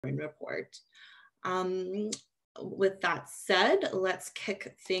report. With that said, let's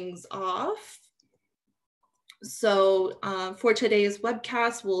kick things off. So for today's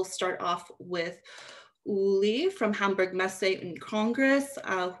webcast, we'll start off with Uli from Hamburg Messe in Congress,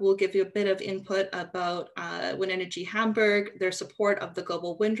 who will give you a bit of input about Wind Energy Hamburg, their support of the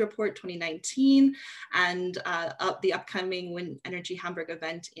Global Wind Report 2019, and the upcoming Wind Energy Hamburg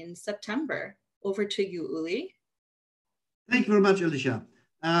event in September. Over to you, Uli. Thank you very much, Alicia.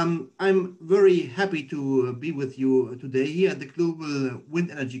 I'm very happy to be with you today here at the Global Wind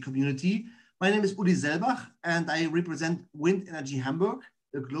Energy Community. My name is Uli Selbach, and I represent Wind Energy Hamburg,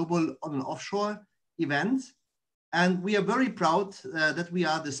 the global on and offshore event. And we are very proud that we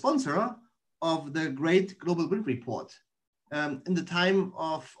are the sponsor of the great Global Wind Report. In the time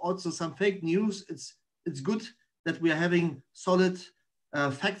of also some fake news, it's good that we are having solid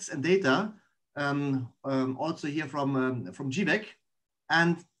facts and data, also here from GWEC.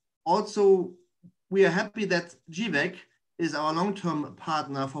 And also we are happy that GWEC is our long-term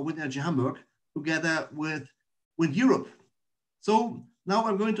partner for Wind Energy Hamburg, together with Wind Europe. So now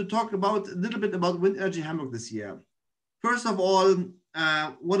I'm going to talk about a little bit about Wind Energy Hamburg this year. First of all,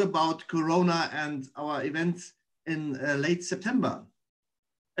 what about Corona and our events in late September?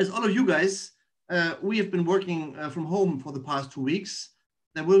 As all of you guys, we have been working from home for the past 2 weeks.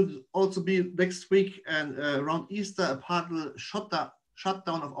 There will also be next week and around Easter a partial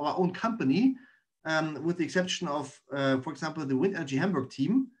shutdown of our own company, with the exception of, for example, the Wind Energy Hamburg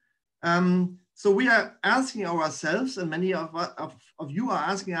team. So we are asking ourselves, and many of you are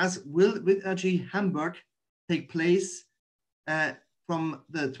asking us, will Wind Energy Hamburg take place from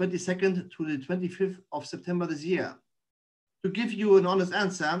the 22nd to the 25th of September this year? To give you an honest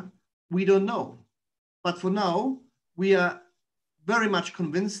answer, we don't know. But for now, we are very much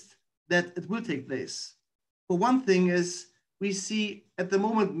convinced that it will take place. For one thing is, we see at the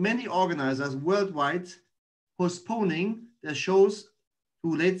moment many organizers worldwide postponing their shows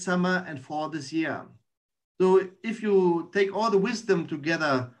to late summer and fall this year. So if you take all the wisdom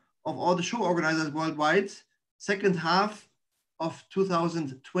together of all the show organizers worldwide, second half of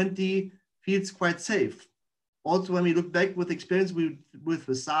 2020 feels quite safe. Also, when we look back with experience with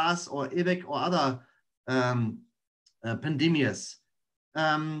the SARS or EWEC or other pandemics.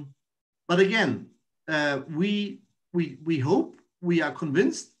 But again, we hope, we are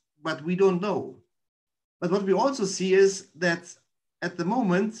convinced, but we don't know. But what we also see is that at the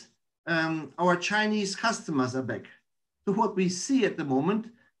moment, our Chinese customers are back. So what we see at the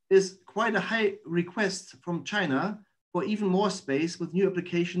moment is quite a high request from China for even more space with new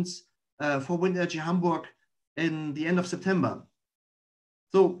applications for Wind Energy Hamburg in the end of September.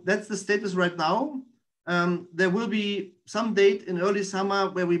 So that's the status right now. There will be some date in early summer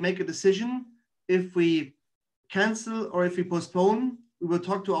where we make a decision. If we cancel or if we postpone, we will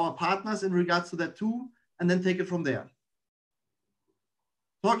talk to our partners in regards to that too, and then take it from there.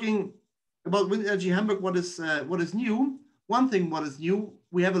 Talking about Wind Energy Hamburg, what is new? One thing what is new,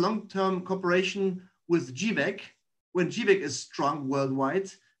 we have a long-term cooperation with GWEC. When GWEC is strong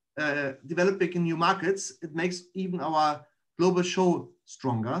worldwide, developing new markets, it makes even our global show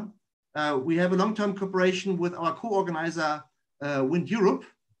stronger. We have a long-term cooperation with our co-organizer, Wind Europe,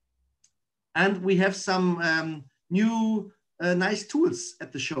 and we have some new nice tools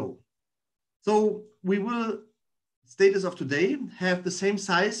at the show. So we will, status of today, have the same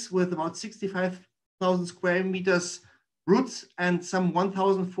size with about 65,000 square meters routes and some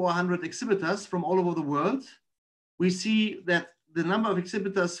 1,400 exhibitors from all over the world. We see that the number of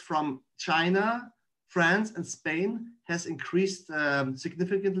exhibitors from China, France, and Spain has increased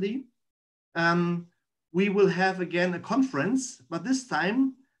significantly. We will have again a conference, but this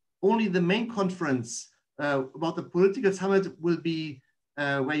time only the main conference about the political summit will be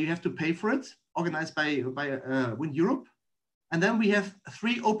where you have to pay for it, organized by Wind Europe. And then we have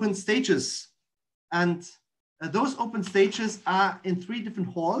 3 open stages. And those open stages are in 3 different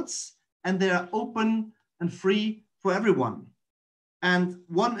halls, and they are open and free for everyone. And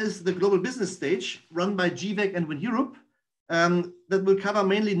one is the global business stage run by GWEC and Wind Europe that will cover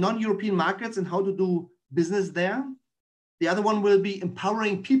mainly non-European markets and how to do business there. The other one will be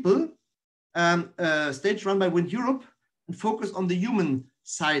empowering people, stage run by Wind Europe, and focus on the human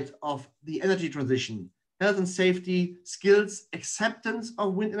side of the energy transition, health and safety, skills, acceptance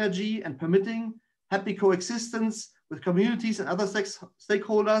of wind energy and permitting, happy coexistence with communities and other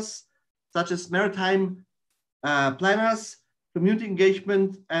stakeholders, such as maritime planners, community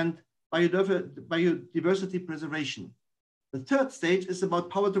engagement, and biodiversity preservation. The third stage is about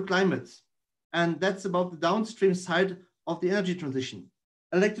power to climate, and that's about the downstream side of the energy transition.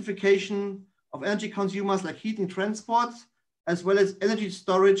 Electrification of energy consumers like heating, transport, as well as energy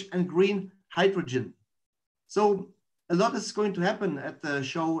storage and green hydrogen. So a lot is going to happen at the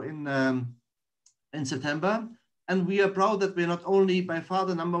show in September. And we are proud that we're not only by far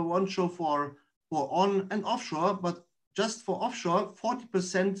the #1 show for on and offshore, but just for offshore,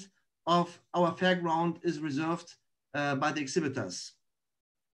 40% of our fairground is reserved by the exhibitors.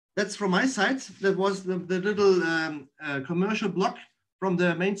 That's from my side. That was the little commercial block from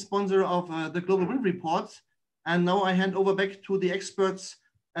the main sponsor of the Global Wind Report. And now I hand over back to the experts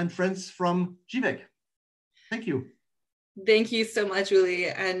and friends from GWEC. Thank you. Thank you so much, Uli.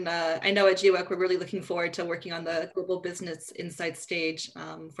 And I know at GWEC, we're really looking forward to working on the Global Business Insight stage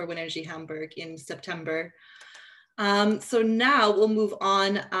for Wind Energy Hamburg in September. So now we'll move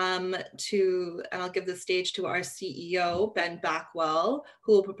on and I'll give the stage to our CEO, Ben Backwell,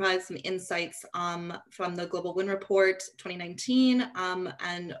 who will provide some insights from the Global Wind Report 2019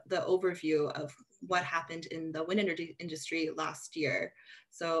 and the overview of what happened in the wind energy industry last year.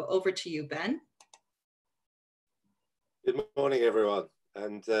 So over to you, Ben. Good morning, everyone.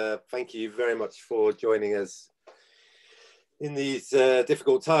 And thank you very much for joining us in these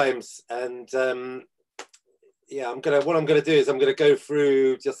difficult times. And yeah, what I'm gonna do is I'm gonna go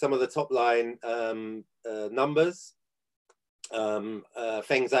through just some of the top line numbers.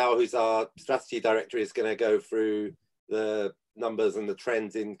 Feng Zhao, who's our strategy director, is gonna go through the numbers and the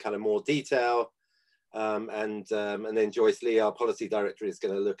trends in kind of more detail. And then Joyce Lee, our policy director, is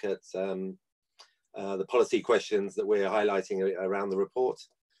gonna look at the policy questions that we're highlighting around the report.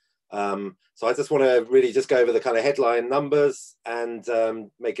 So I just wanna really just go over the kind of headline numbers and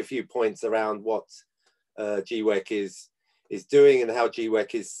make a few points around what GWEC is doing and how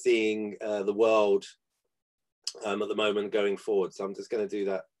GWEC is seeing the world at the moment going forward. So I'm just going to do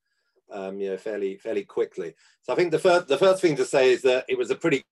that you know, fairly quickly. So I think the first thing to say is that it was a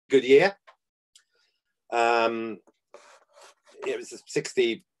pretty good year. It was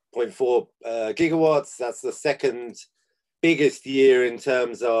 60.4 gigawatts. That's the second biggest year in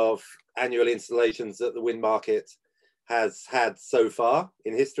terms of annual installations that the wind market has had so far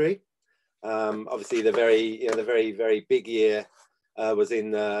in history. Obviously, the very big year was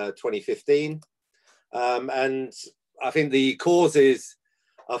in 2015, and I think the causes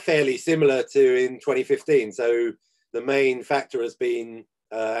are fairly similar to in 2015. So the main factor has been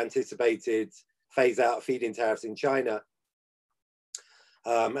anticipated phase out of feed-in tariffs in China,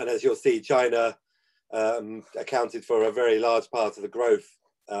 and as you'll see, China accounted for a very large part of the growth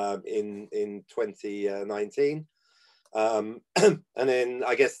in 2019. And then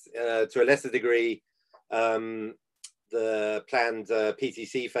I guess to a lesser degree, the planned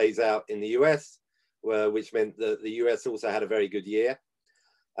PTC phase out in the US, which meant that the US also had a very good year.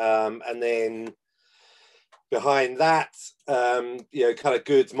 And then behind that, you know, kind of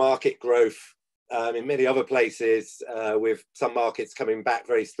good market growth in many other places, with some markets coming back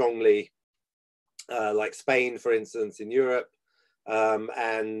very strongly, like Spain, for instance, in Europe,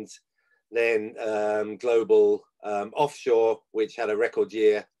 and then global offshore, which had a record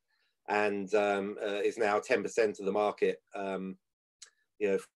year and is now 10% of the market, you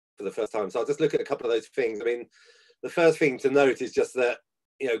know, for the first time. So I'll just look at a couple of those things. I mean, the first thing to note is just that,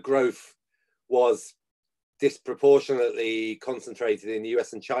 you know, growth was disproportionately concentrated in the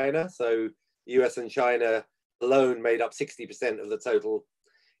US and China. So US and China alone made up 60% of the total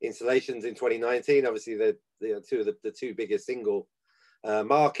installations in 2019. Obviously, the two biggest single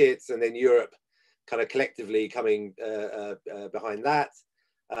markets, and then Europe kind of collectively coming behind that,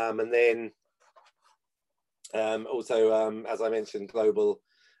 and then also, as I mentioned, global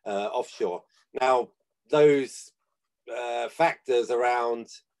offshore. Now, those factors around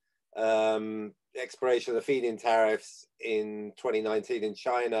expiration of the feed-in tariffs in 2019 in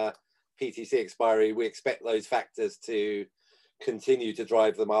China, PTC expiry, we expect those factors to continue to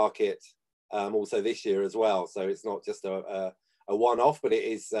drive the market also this year as well. So it's not just a one-off, but it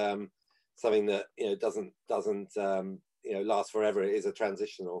is something that, you know, doesn't you know, last forever. It is a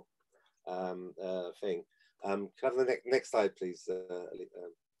transitional thing. Can I have the next slide, please,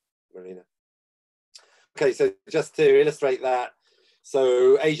 Marina? Okay, so just to illustrate that,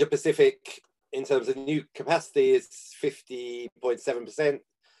 so Asia Pacific in terms of new capacity is 50.7%.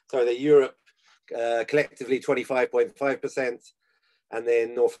 So the Europe collectively 25.5%, and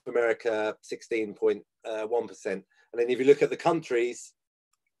then North America 16.1%. And then if you look at the countries,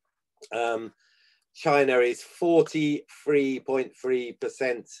 China is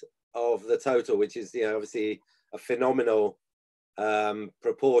 43.3% of the total, which is, you know, obviously a phenomenal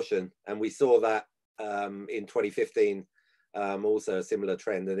proportion. And we saw that in 2015, also a similar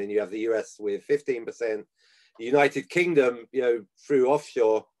trend. And then you have the US with 15%, the United Kingdom, you know, through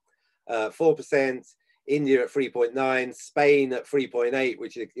offshore, 4%, India at 3.9, Spain at 3.8,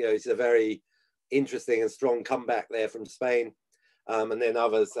 which is a very interesting and strong comeback there from Spain, and then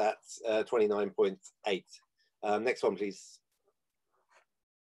others at 29.8. Next one, please.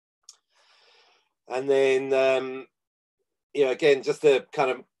 And then, again, just to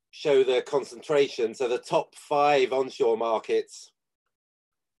kind of show the concentration. So the top 5 onshore markets,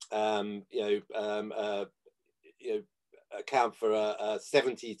 account for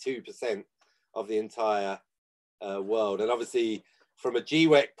 72% of the entire world. And obviously, from a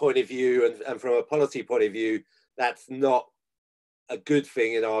GWEC point of view and from a policy point of view, that's not a good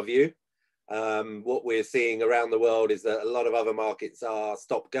thing in our view. What we're seeing around the world is that a lot of other markets are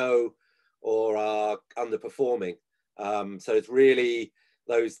stop-go or are underperforming. So it's really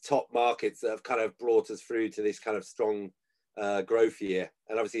those top markets that have kind of brought us through to this kind of strong growth year.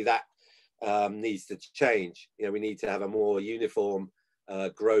 And obviously that needs to change. We need to have a more uniform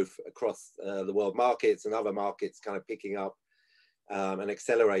growth across the world markets, and other markets kind of picking up and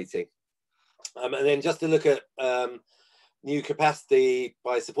accelerating. And then just to look at new capacity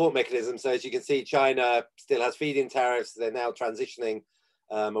by support mechanisms. So as you can see, China still has feed-in tariffs. They're now transitioning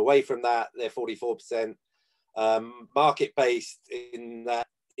away from that. They're 44%. Market-based in that,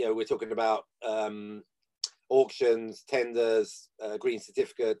 we're talking about auctions, tenders, green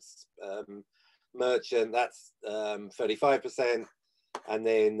certificates, merchant, that's 35%. And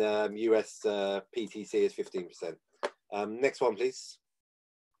then US PTC is 15%. Next one, please.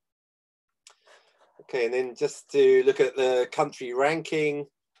 Okay, and then just to look at the country ranking.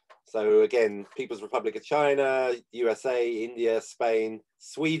 So again, People's Republic of China, USA, India, Spain,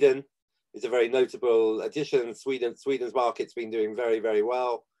 Sweden is a very notable addition. Sweden's market's been doing very, very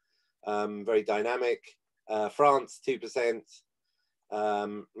well, very dynamic. France, 2%,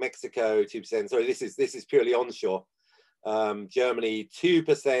 Mexico, 2%. Sorry, this is purely onshore. Germany,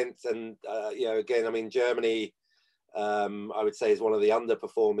 2%, and again, I mean, Germany, I would say, is one of the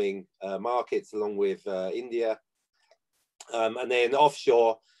underperforming markets, along with India. And then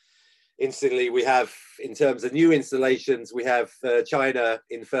offshore, instantly, we have, in terms of new installations, we have China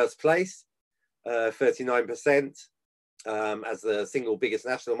in first place, 39%, as the single biggest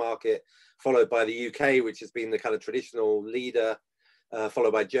national market, followed by the UK, which has been the kind of traditional leader,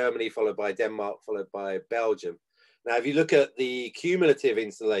 followed by Germany, followed by Denmark, followed by Belgium. Now, if you look at the cumulative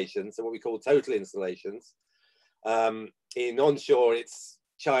installations, so what we call total installations, in onshore, it's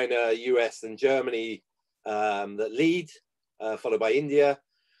China, US, and Germany that lead, followed by India.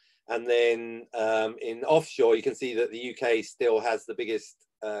 And then in offshore, you can see that the UK still has the biggest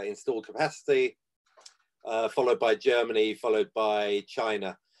installed capacity, followed by Germany, followed by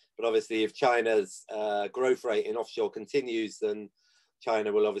China. But obviously, if China's growth rate in offshore continues, then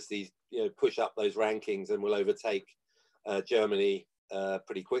China will obviously push up those rankings and will overtake Germany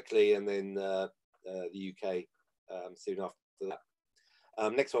pretty quickly, and then the UK soon after that.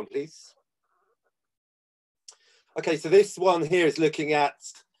 Next one, please. Okay, so this one here is looking at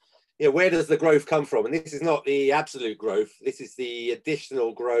where does the growth come from? And this is not the absolute growth. This is the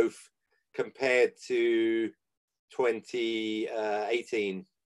additional growth compared to 2018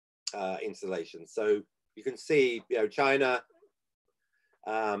 installations. So you can see, China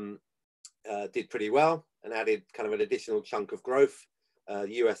did pretty well and added kind of an additional chunk of growth.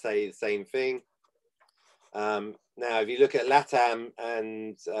 USA, the same thing. Now, if you look at LATAM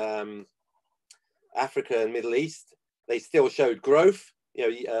and Africa and Middle East, they still showed growth, year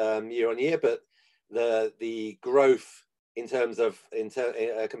on year, but the growth in terms of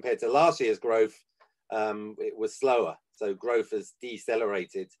compared to last year's growth, it was slower. So growth has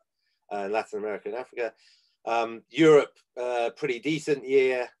decelerated in Latin America and Africa. Europe, pretty decent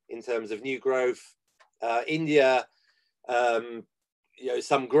year in terms of new growth. India,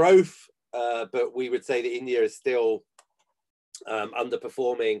 some growth, but we would say that India is still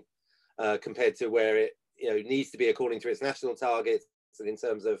underperforming compared to where it needs to be according to its national targets and in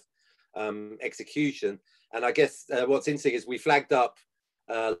terms of execution. And I guess what's interesting is we flagged up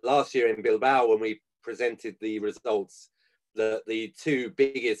last year in Bilbao when we presented the results that the two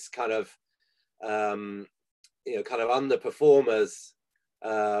biggest kind of underperformers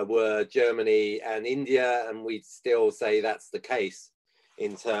were Germany and India, and we'd still say that's the case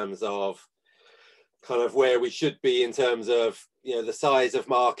in terms of kind of where we should be in terms of the size of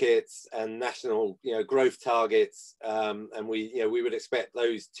markets and national growth targets, and we would expect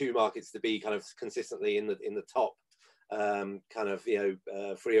those two markets to be kind of consistently in the top kind of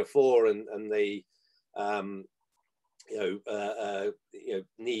 3 or 4, and they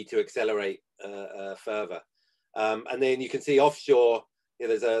need to accelerate further. And then you can see offshore,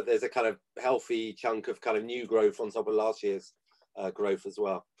 there's a kind of healthy chunk of kind of new growth on top of last year's growth as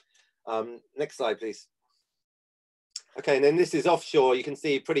well. Next slide, please. Okay, and then this is offshore. You can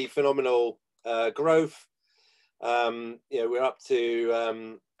see pretty phenomenal growth. We're up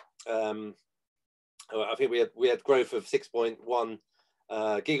to I think we had growth of 6.1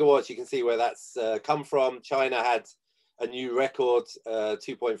 gigawatts. You can see where that's come from. China had a new record,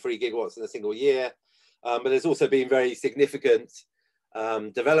 2.3 gigawatts in a single year. But there's also been very significant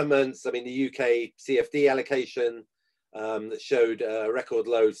developments. I mean, the UK CFD allocation that showed a record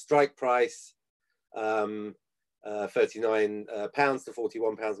low strike price, £39 to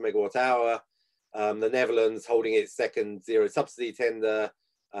 £41 megawatt hour. The Netherlands holding its second zero subsidy tender.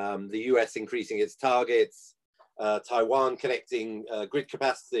 The US increasing its targets. Taiwan connecting grid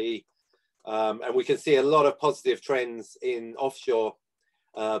capacity. And we can see a lot of positive trends in offshore,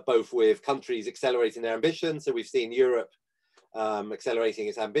 both with countries accelerating their ambition. So we've seen Europe accelerating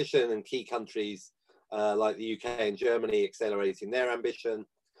its ambition, and key countries like the UK and Germany accelerating their ambition.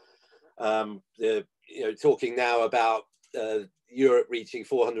 Talking now about Europe reaching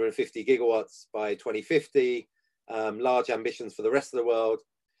 450 gigawatts by 2050, large ambitions for the rest of the world.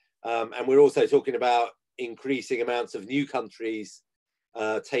 And we're also talking about increasing amounts of new countries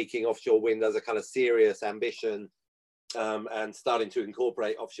taking offshore wind as a kind of serious ambition, and starting to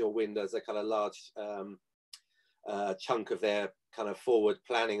incorporate offshore wind as a kind of large chunk of their kind of forward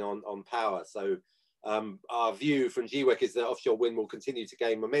planning on power. So our view from GWEC is that offshore wind will continue to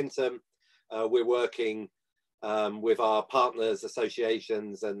gain momentum. We're working with our partners,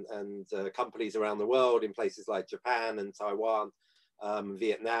 associations and companies around the world in places like Japan and Taiwan,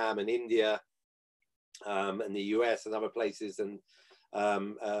 Vietnam and India, and the US and other places, and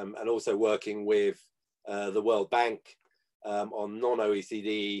also working with the World Bank on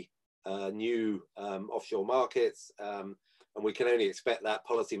non-OECD new offshore markets, and we can only expect that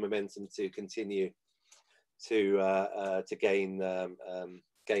policy momentum to continue to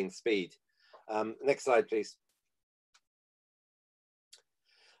gain speed. Next slide, please.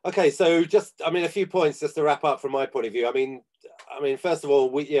 Okay, so just, I mean, a few points just to wrap up from my point of view. I mean, first of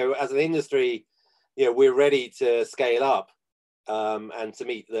all, we, as an industry, we're ready to scale up and to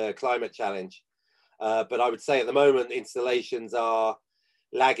meet the climate challenge. But I would say at the moment, installations are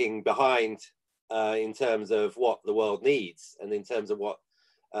lagging behind in terms of what the world needs and in terms of what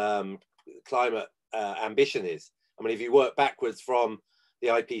climate ambition is. I mean, if you work backwards from the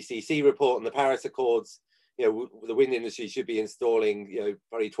IPCC report and the Paris Accords, the wind industry should be installing,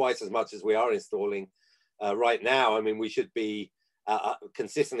 probably twice as much as we are installing right now. I mean, we should be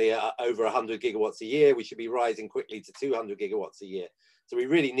consistently over 100 gigawatts a year. We should be rising quickly to 200 gigawatts a year. So we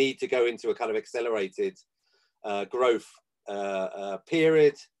really need to go into a kind of accelerated growth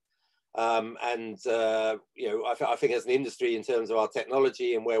period. I think as an industry, in terms of our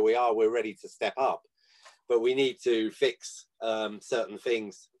technology and where we are, we're ready to step up. But we need to fix certain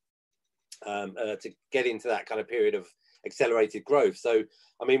things to get into that kind of period of accelerated growth. So,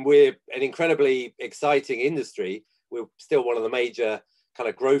 I mean, we're an incredibly exciting industry. We're still one of the major kind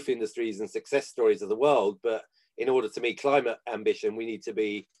of growth industries and success stories of the world. But in order to meet climate ambition, we need to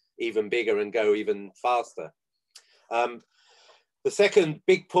be even bigger and go even faster. The second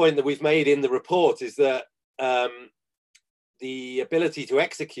big point that we've made in the report is that the ability to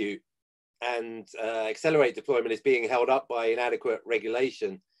execute and accelerate deployment is being held up by inadequate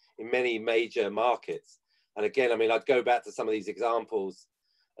regulation in many major markets. And again, I mean, I'd go back to some of these examples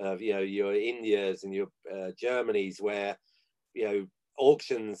of, your Indias and your Germanys, where,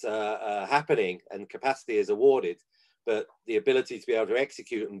 auctions are happening and capacity is awarded, but the ability to be able to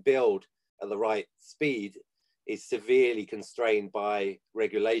execute and build at the right speed is severely constrained by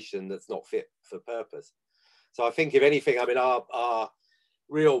regulation that's not fit for purpose. So I think, if anything, I mean, our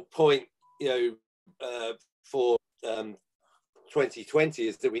real point, for 2020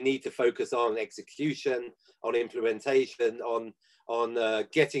 is that we need to focus on execution, on implementation, on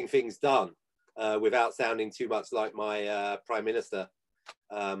getting things done without sounding too much like my Prime Minister,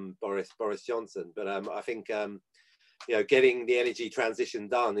 Boris Johnson. But I think getting the energy transition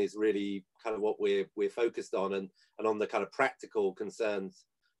done is really kind of what we're focused on, and on the kind of practical concerns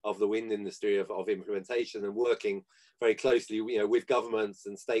of the wind industry of implementation, and working very closely with governments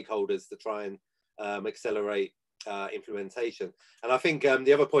and stakeholders to try and accelerate implementation. And I think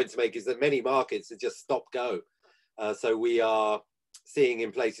the other point to make is that many markets are just stop go. So we are seeing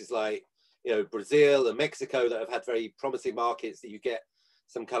in places like Brazil and Mexico that have had very promising markets, that you get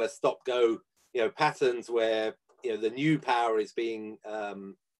some kind of stop go patterns where the new power is being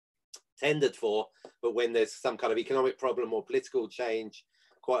tendered for, but when there's some kind of economic problem or political change,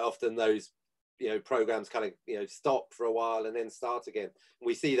 quite often those programs kind of stop for a while and then start again. And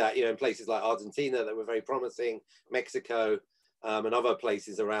we see that in places like Argentina that were very promising, Mexico, and other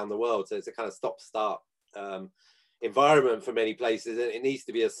places around the world. So it's a kind of stop start. environment for many places, and it needs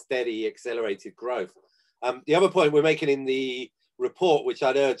to be a steady, accelerated growth. The other point we're making in the report, which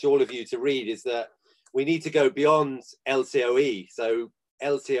I'd urge all of you to read, is that we need to go beyond LCOE. So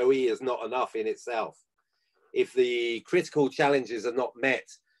LCOE is not enough in itself. If the critical challenges are not met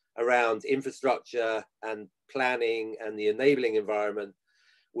around infrastructure and planning and the enabling environment,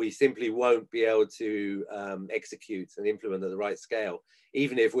 we simply won't be able to execute and implement at the right scale,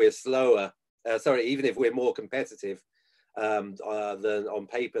 even if we're even if we're more competitive than on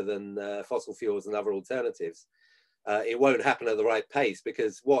paper than fossil fuels and other alternatives. It won't happen at the right pace,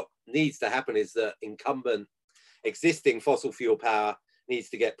 because what needs to happen is that incumbent existing fossil fuel power needs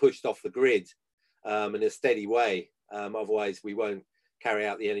to get pushed off the grid in a steady way. Otherwise, we won't carry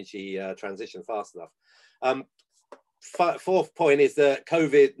out the energy transition fast enough. Fourth point is that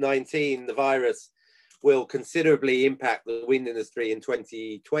COVID-19, the virus, will considerably impact the wind industry in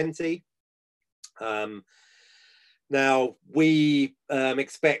 2020. Now, we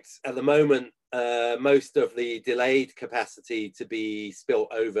expect at the moment most of the delayed capacity to be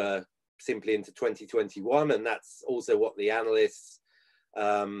spilt over simply into 2021, and that's also what the analysts,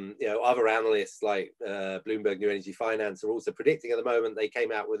 other analysts like Bloomberg New Energy Finance are also predicting at the moment. They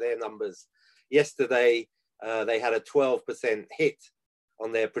came out with their numbers yesterday. They had a 12% hit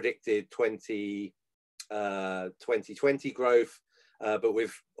on their predicted 2020 growth, but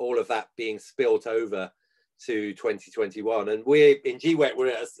with all of that being spilt over to 2021. And we're in GWEC,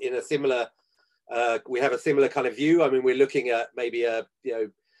 we're in a similar, we have a similar kind of view. I mean, we're looking at maybe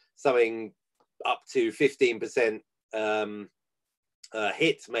something up to 15%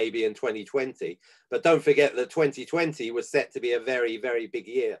 hit maybe in 2020. But don't forget that 2020 was set to be a very, very big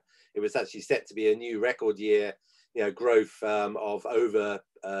year. It was actually set to be a new record year, growth of over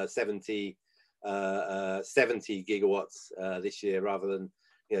 70 gigawatts this year rather than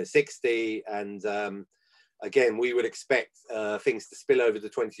 60. And again, we would expect things to spill over to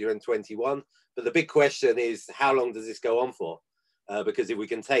 2021. But the big question is, how long does this go on for? Because if we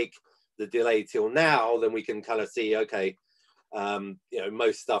can take the delay till now, then we can kind of see, okay,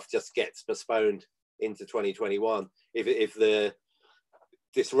 most stuff just gets postponed into 2021. If the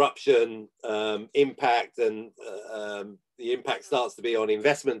disruption impact and the impact starts to be on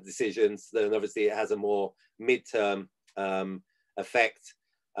investment decisions, then obviously it has a more midterm effect,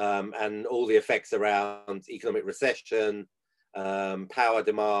 and all the effects around economic recession, power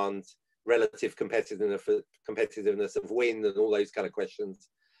demand, relative competitiveness of wind, and all those kind of questions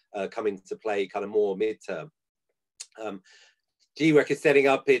come into play kind of more midterm. GWEC is setting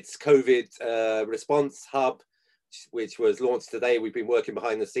up its COVID response hub, which was launched today. We've been working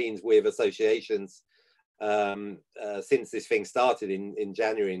behind the scenes with associations since this thing started in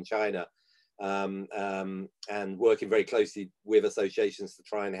January in China, and working very closely with associations to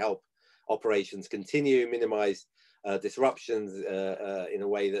try and help operations continue, minimize disruptions in a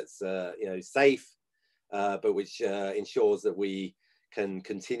way that's safe, but which ensures that we can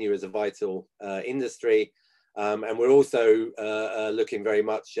continue as a vital industry. And we're also looking very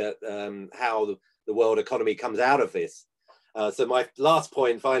much at how the world economy comes out of this. So my last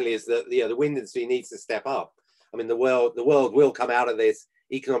point finally is that the wind industry needs to step up. I mean, the world will come out of this.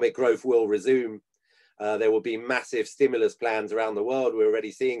 Economic growth will resume. There will be massive stimulus plans around the world. We're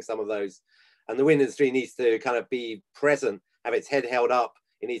already seeing some of those. And the wind industry needs to kind of be present, have its head held up.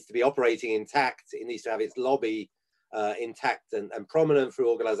 It needs to be operating intact. It needs to have its lobby intact and prominent through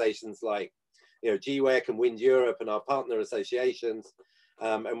organizations like GWEC and Wind Europe and our partner associations.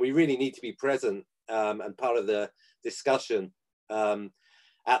 And we really need to be present and part of the discussion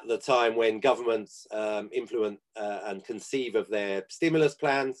at the time when governments implement and conceive of their stimulus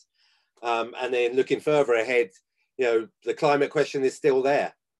plans. And then looking further ahead, the climate question is still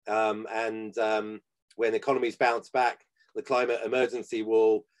there. And when economies bounce back, the climate emergency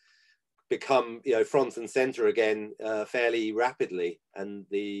will become front and center again fairly rapidly, and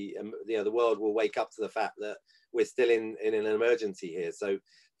the world will wake up to the fact that we're still in an emergency here. So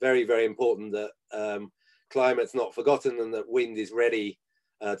very, very important that climate's not forgotten and that wind is ready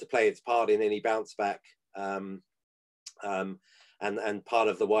to play its part in any bounce back, and part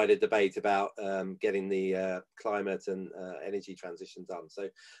of the wider debate about getting the climate and energy transition done. So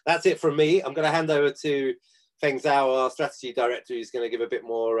that's it from me. I'm going to hand over to Feng Zhao, our strategy director, who's going to give a bit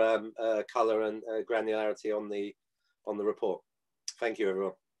more color and granularity on the report. Thank you,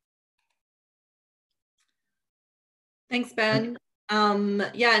 everyone. Thanks, Ben.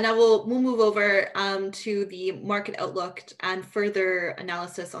 Yeah, now we'll move over to the market outlook and further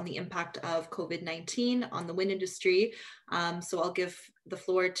analysis on the impact of COVID-19 on the wind industry. So I'll give the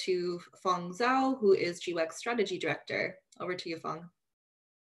floor to Feng Zhao, who is GWEC Strategy Director. Over to you, Feng.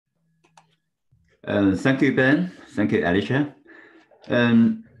 Thank you, Ben. Thank you, Alicia.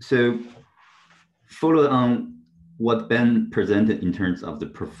 So follow on what Ben presented in terms of the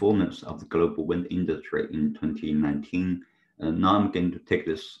performance of the global wind industry in 2019, now I'm going to take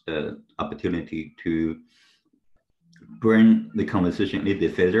this opportunity to bring the conversation a little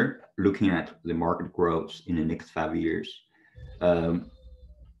bit further, looking at the market growth in the next 5 years. The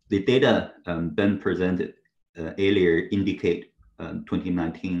data Ben presented earlier indicate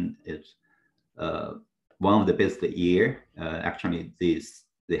 2019 is one of the best year. Actually, the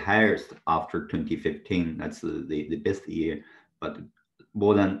highest after 2015. That's the best year, but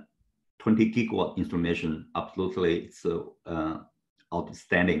more than 20 gigawatt installation. Absolutely, it's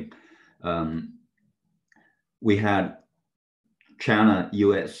outstanding. We had China,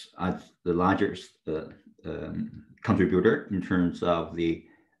 US as the largest contributor in terms of the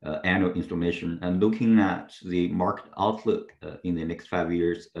annual installation, and looking at the market outlook in the next 5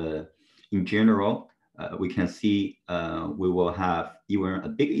 years, in general, we can see we will have even a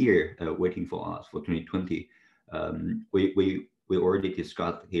big year waiting for us for 2020. We already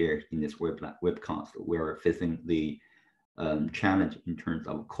discussed here in this webcast. We are facing the challenge in terms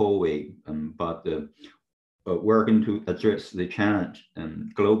of COVID, but we're going to address the challenge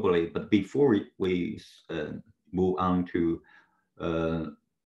globally. But before we move on to the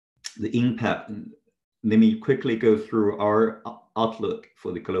impact, let me quickly go through our outlook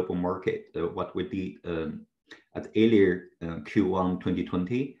for the global market, what we did at earlier Q1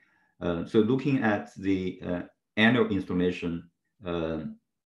 2020. So looking at the annual installation,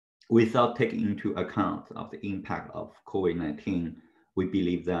 without taking into account of the impact of COVID-19, we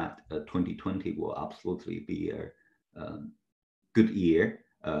believe that 2020 will absolutely be a good year.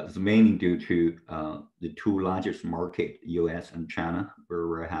 It's mainly due to the two largest market, US and China, where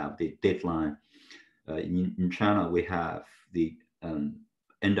we have the deadline. In China, we have the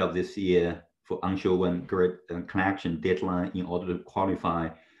end of this year for onshore wind grid connection deadline in order to qualify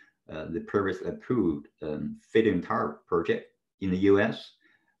the previously approved feed-in tariff project in the US.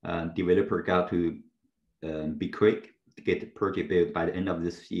 Developer got to be quick to get the project built by the end of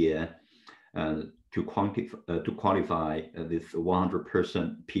this year to qualify this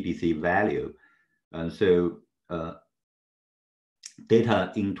 100% PTC value. So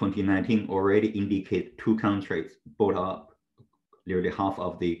data in 2019 already indicate two countries bought up nearly half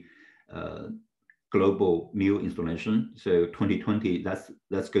of the global new installation. So 2020, that's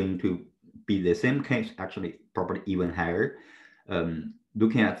going to be the same case, actually probably even higher.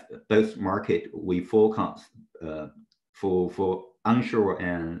 Looking at both market, we forecast for onshore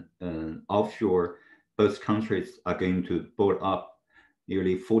and offshore, both countries are going to board up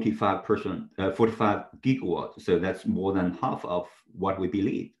nearly 45 gigawatts. So that's more than half of what we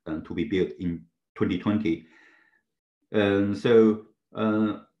believe to be built in 2020. So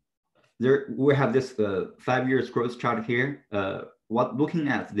there we have this 5 years growth chart here. Looking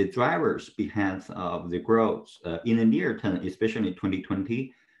at the drivers behind of the growth in the near term, especially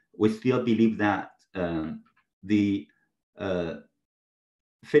 2020, we still believe that the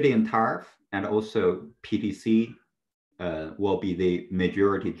feed-in tariff and also PTC will be the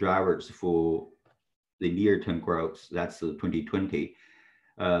majority drivers for the near-term growth. That's 2020.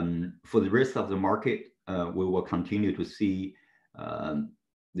 For the rest of the market, we will continue to see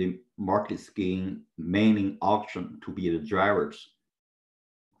the market scheme, mainly auction, to be the drivers.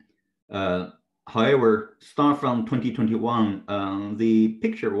 However, start from 2021, the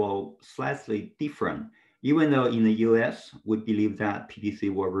picture will slightly different. Even though in the US, we believe that PTC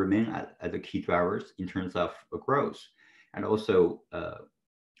will remain as the key drivers in terms of growth. And also,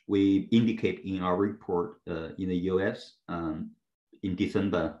 we indicate in our report in the US in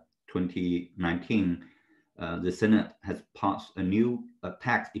December 2019, the Senate has passed a new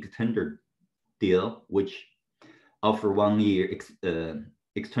tax extender deal, which offer 1 year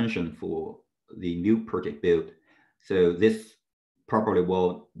extension for the new project build. So this probably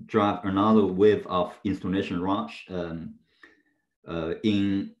will drive another wave of installation rush in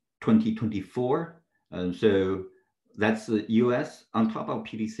 2024. And so that's the US. On top of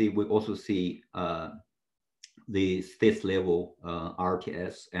PTC, we also see the state level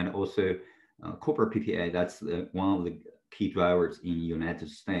RTS and also corporate PPA. That's one of the key drivers in the United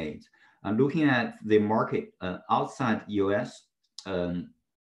States. And looking at the market outside US,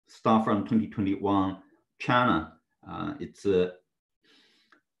 start from 2021, China, it's a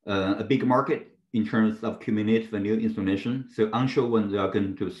big market in terms of cumulative new installation. So onshore wind, they are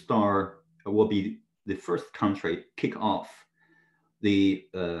going to start, will be the first country kick off the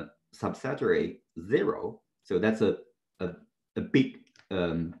subsidy zero. So that's a big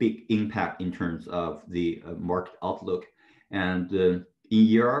impact in terms of the market outlook. And in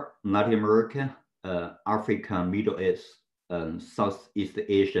Europe, Latin America, Africa, Middle East, Southeast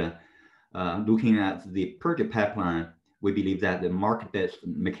Asia, looking at the project pipeline, we believe that the market-based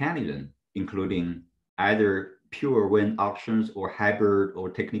mechanism, including either pure wind auctions or hybrid or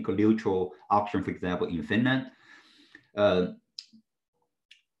technical neutral auction, for example, in Finland,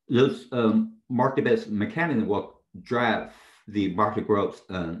 those market-based mechanisms will drive the market growth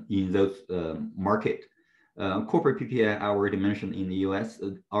in those market. Corporate PPA, I already mentioned in the US,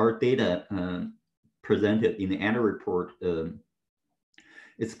 our data presented in the annual report,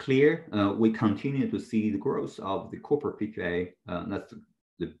 it's clear we continue to see the growth of the corporate PPA. That's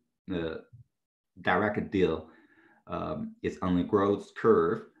the direct deal. It's on the growth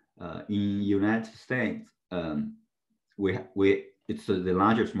curve. In United States, it's the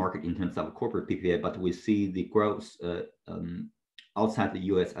largest market in terms of corporate PPA, but we see the growth outside the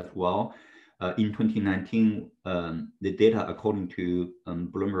US as well. In 2019, the data according to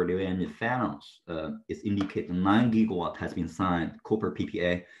Bloomberg New Energy Finance is indicating 9 gigawatt has been signed corporate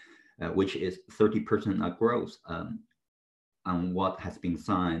PPA, which is 30% of growth on what has been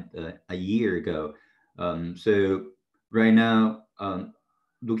signed a year ago. So right now,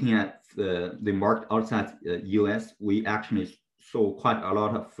 looking at the market outside US, we actually saw quite a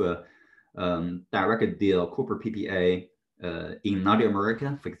lot of direct deal corporate PPA in Latin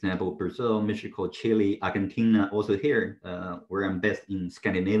America, for example, Brazil, Mexico, Chile, Argentina. Also here, where I'm based in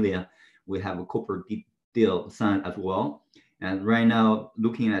Scandinavia, we have a corporate deal signed as well. And right now,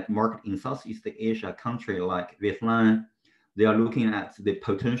 looking at market in Southeast Asia country like Vietnam, they are looking at the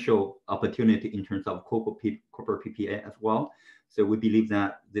potential opportunity in terms of corporate PPA as well. So we believe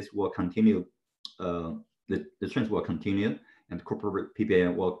that this will continue, the trends will continue, and corporate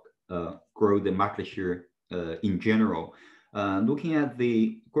PPA will grow the market share in general. Looking at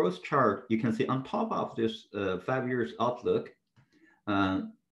the growth chart, you can see on top of this 5 years outlook,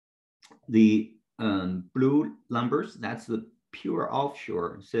 the blue numbers, that's the pure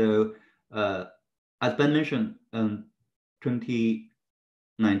offshore. So as Ben mentioned,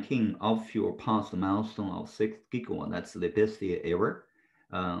 2019 offshore passed the milestone of 6 gigawatt. That's the best year ever.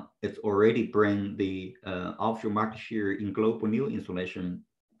 It's already bring the offshore market share in global new installation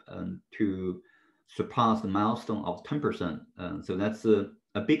to surpass the milestone of 10%. So that's a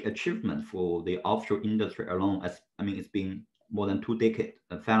big achievement for the offshore industry alone. I mean, it's been more than 2 decades.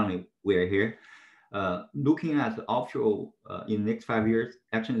 Finally, we're here. Looking at the offshore in the next 5 years,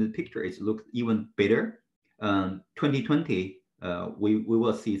 actually the picture is looks even better. 2020, we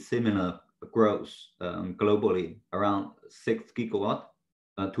will see similar growth globally, around 6 gigawatt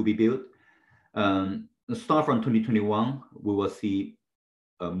to be built. Start from 2021, we will see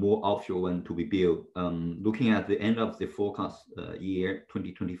more offshore wind to be built. Looking at the end of the forecast year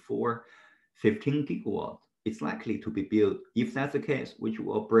 2024, 15 gigawatt is likely to be built. If that's the case, which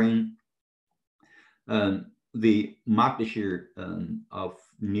will bring the market share of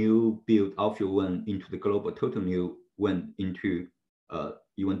new built offshore wind into the global total new wind into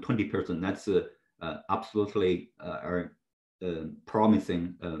even 20%. That's absolutely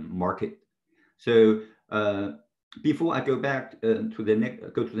promising market. So before I go back to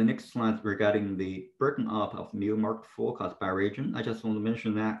the next slide regarding the breaking up of new market forecast by region, I just want to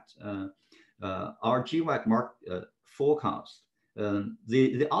mention that our GWEC market forecast,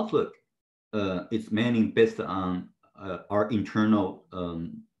 the outlook is mainly based on our internal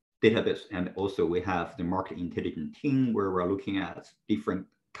database, and also we have the market intelligence team where we're looking at different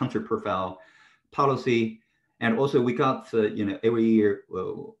country profile policy, and also we got every year.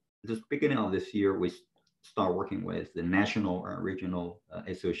 This beginning of this year we start working with the national or regional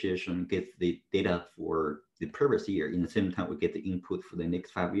association, get the data for the previous year. In the same time, we get the input for the next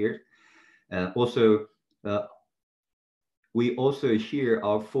 5 years. Also, we also share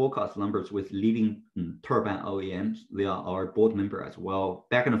our forecast numbers with leading turbine OEMs. They are our board member as well.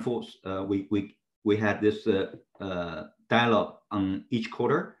 Back and forth, we had this dialogue on each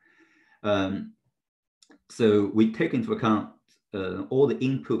quarter. So we take into account all the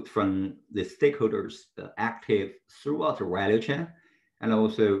input from the stakeholders active throughout the value chain, and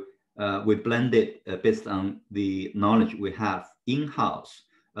also we blend it based on the knowledge we have in-house.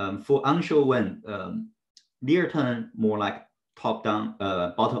 For onshore wind, near term more like top-down,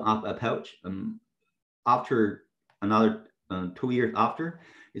 bottom-up approach. After another 2 years after,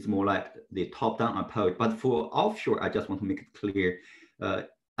 it's more like the top-down approach. But for offshore, I just want to make it clear.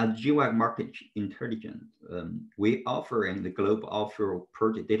 At GWEC Market Intelligence, we offer in the global offshore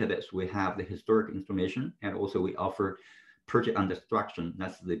project database, we have the historic information, and also we offer project under construction.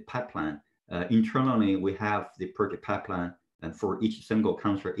 That's the pipeline. Internally, we have the project pipeline and for each single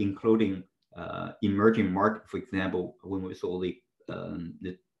country, including emerging market. For example, when we saw the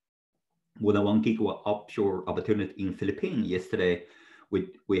more than 1 gigawatt offshore opportunity in Philippines yesterday.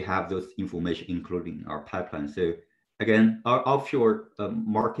 We have those information including our pipeline. So again, our offshore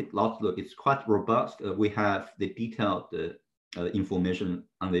market outlook is quite robust. We have the detailed information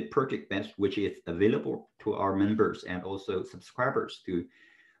on the project bench, which is available to our members and also subscribers to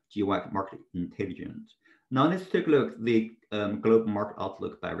GWEC Market Intelligence. Now let's take a look at the global market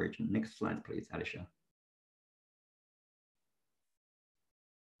outlook by region. Next slide, please, Alicia.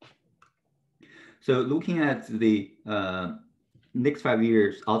 So looking at the next 5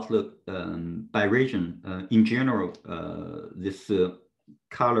 years outlook by region, in general, this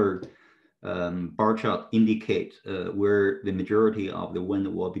color bar chart indicates where the majority of the wind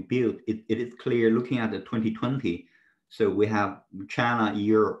will be built. It is clear looking at the 2020. So we have China,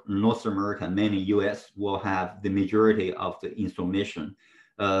 Europe, North America, mainly US will have the majority of the installation.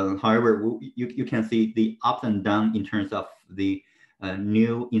 However, you can see the up and down in terms of the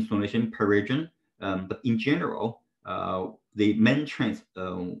new installation per region. But in general, the main trends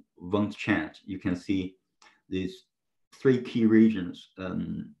won't change. You can see these 3 key regions,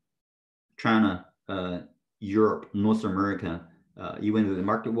 China, Europe, North America, even though the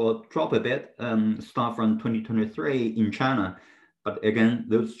market will drop a bit, start from 2023 in China. But again,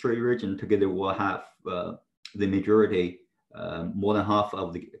 those 3 regions together will have the majority, more than half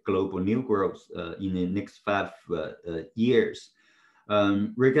of the global new growth in the next 5 years.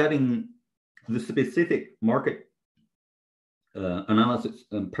 Regarding the specific market analysis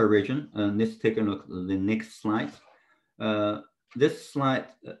per region, let's take a look at the next slide. This slide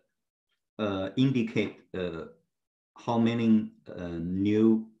indicate how many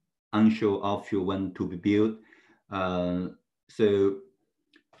new onshore, offshore wind to be built. So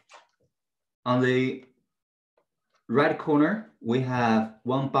on the right corner, we have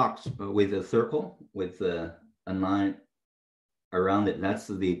one box with a circle with a line around it. That's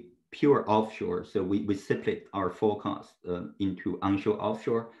the pure offshore. So we separate our forecast into onshore,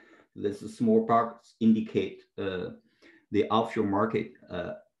 offshore. This small box indicate the offshore market.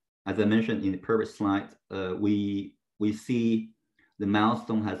 As I mentioned in the previous slide, we see the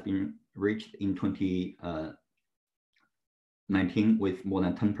milestone has been reached in 2019 with more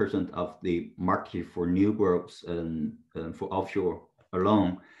than 10% of the market for new growth for offshore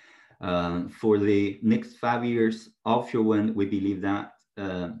alone. For the next 5 years, offshore wind, we believe that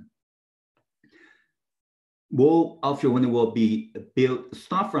more offshore wind will be built.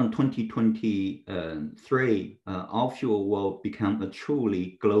 Start from 2023, offshore will become a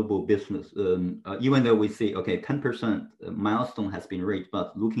truly global business. Even though we see, okay, 10% milestone has been reached,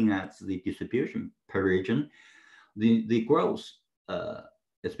 but looking at the distribution per region, the growth,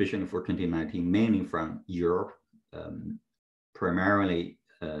 especially for 2019, mainly from Europe, primarily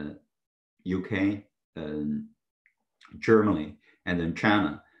UK, Germany, and then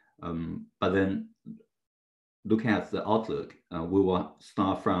China. But then looking at the outlook, we will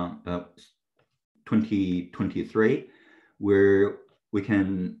start from 2023, where we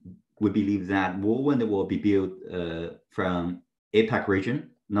believe that more wind will be built from APAC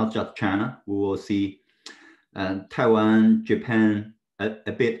region, not just China. We will see Taiwan, Japan,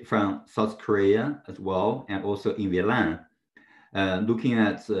 a bit from South Korea as well, and also in Vietnam. Looking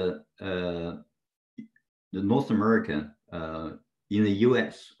at the North America, in the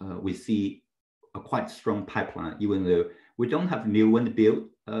US, we see a quite strong pipeline, even though we don't have new wind built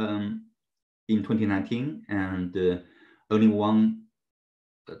in 2019 and only one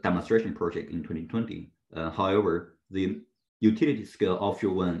demonstration project in 2020. However, the utility scale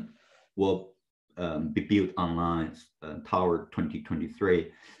offshore wind will be built online toward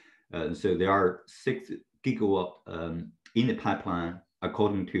 2023. So there are 6 gigawatt in the pipeline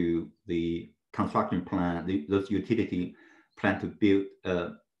according to the construction plan. Those utility plan to build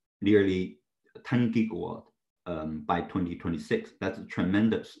nearly 10 gigawatt by 2026. That's a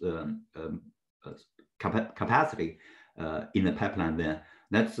tremendous capacity in the pipeline there.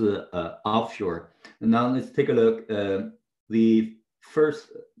 That's offshore. And now let's take a look. The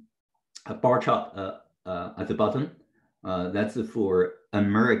first bar chart at the bottom, that's for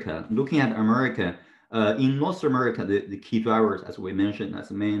America. Looking at America, in North America, the key drivers, as we mentioned,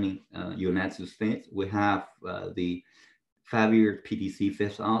 that's mainly United States. We have the 5-year PTC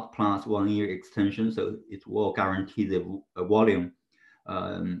phase out plus 1-year extension, so it will guarantee the volume.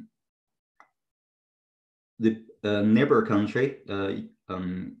 The neighbor country,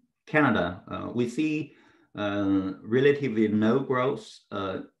 Canada, we see relatively no growth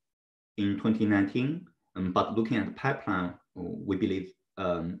in 2019, but looking at the pipeline, we believe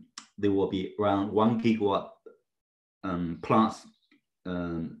there will be around 1 gigawatt plus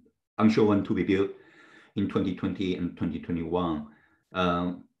onshore wind to be built in 2020 and 2021.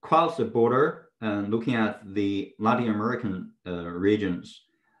 across the border, looking at the Latin American regions,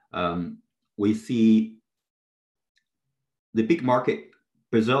 we see the big market,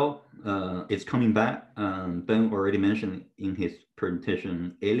 Brazil, is coming back. Ben already mentioned in his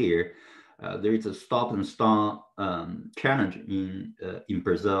presentation earlier, there is a stop and start challenge in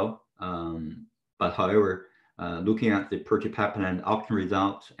Brazil. But however, looking at the purchase pipeline auction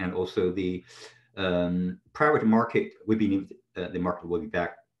results and also the private market, we believe the market will be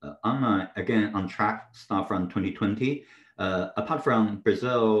back again on track start from 2020. Apart from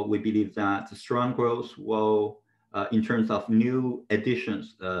Brazil, we believe that the strong growth will, in terms of new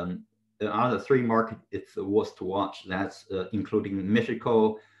additions, the other three markets it's worth to watch. That's including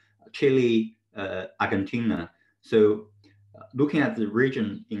Mexico, Chile, Argentina. So looking at the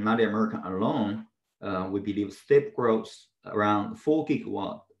region in Latin America alone, we believe stable growth around 4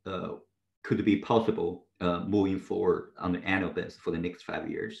 gigawatt could be possible moving forward on the annual basis for the next 5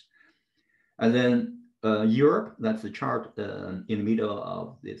 years. And then Europe, that's the chart in the middle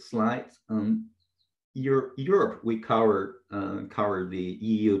of the slides. Europe, we cover the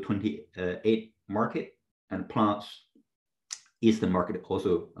EU 28 market and plus Eastern market,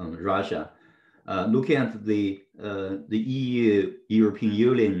 also Russia. Looking at the EU, European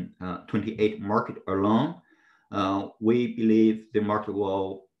Union 28 market alone, we believe the market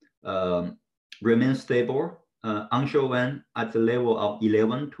will remain stable. Onshore wind at the level of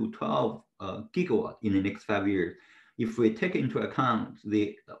 11 to 12 gigawatt in the next 5 years. If we take into account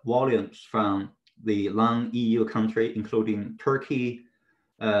the volumes from the non-EU country, including Turkey,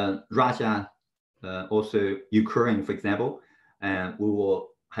 Russia, also Ukraine, for example, we will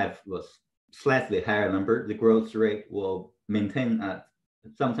have a slightly higher number. The growth rate will maintain at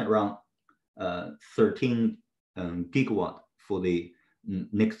something around 13 gigawatt for the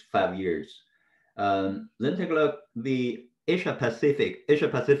next 5 years. Then take a look the Asia Pacific. Asia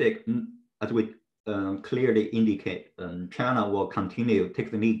Pacific, as we clearly indicate, China will continue to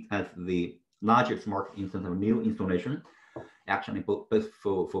take the lead as the largest market in terms of new installation, actually both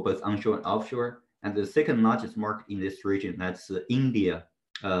for both onshore and offshore. And the second largest market in this region, that's India.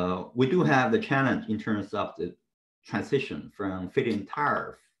 We do have the challenge in terms of the transition from feed-in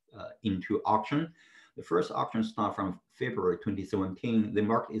tariff into auction. The first auction started from February 2017. The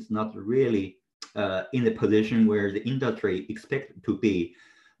market is not really in the position where the industry expected to be.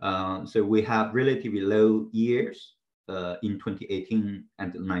 So we have relatively low years in 2018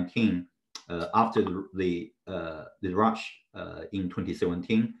 and 19 after the rush in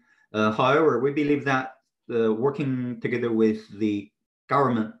 2017. However, we believe that working together with the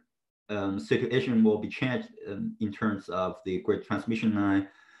government, situation will be changed in terms of the grid transmission line,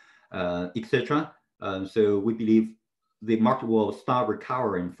 etc. So we believe the market will start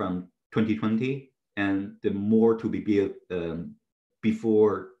recovering from 2020, and the more to be built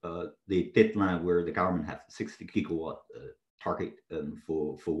before the deadline where the government has 60 gigawatt target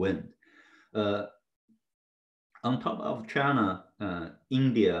for wind. On top of China,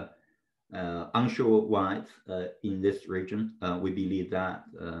 India, onshore wise in this region, we believe that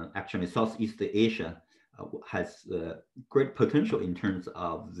actually Southeast Asia has great potential in terms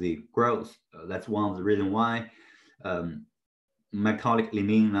of the growth. That's one of the reasons why my colleague Li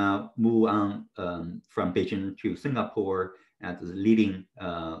Ming now move on from Beijing to Singapore as leading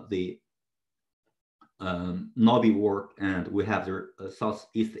the lobby work, and we have the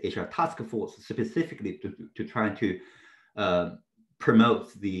Southeast Asia Task Force specifically to try to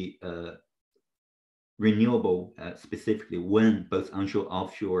promote the renewable, specifically wind, both onshore,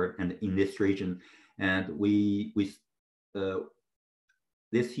 offshore, and in this region. And we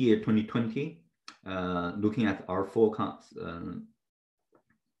this year, 2020, looking at our forecast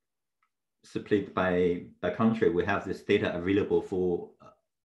split by country, we have this data available for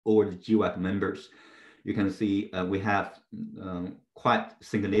all the GWEC members. You can see we have quite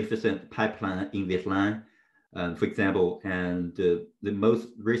significant pipeline in Vietnam, for example, and the most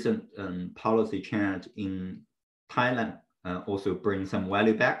recent policy change in Thailand also brings some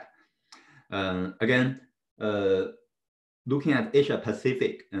value back. Again, looking at Asia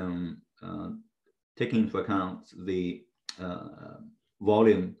Pacific, taking into account the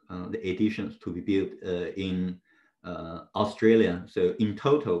volume, the additions to be built in Australia. So in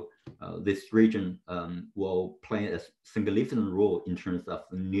total, this region will play a significant role in terms of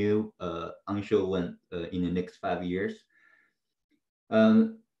new onshore wind in the next 5 years.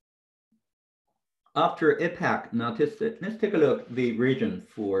 After APAC, now let's take a look at the region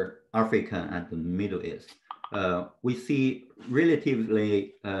for Africa and the Middle East. We see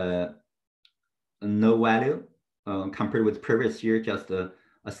relatively no value compared with previous year, just a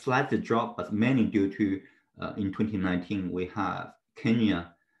slight drop, but mainly due to in 2019 we have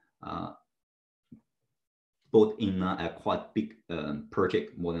Kenya both in a quite big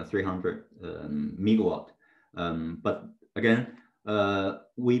project, more than 300 megawatt. But again,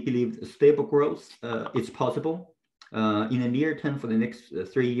 we believe stable growth is possible. In the near term, for the next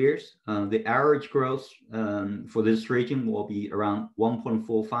 3 years, the average growth for this region will be around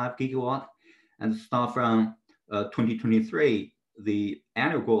 1.45 gigawatt, and start from 2023, the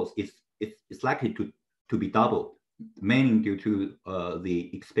annual growth is likely to be doubled, mainly due to the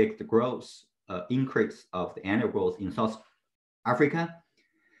expected growth increase of the annual growth in South Africa,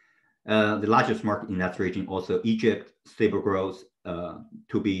 the largest market in that region. Also, Egypt, stable growth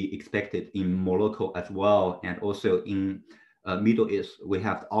to be expected in Morocco as well, and also in Middle East. We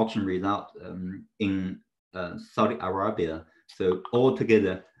have the auction result in Saudi Arabia. So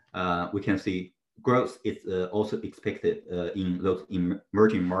altogether, we can see growth is also expected in those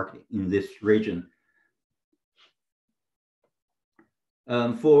emerging markets in this region.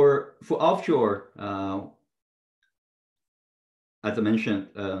 For offshore, as I mentioned,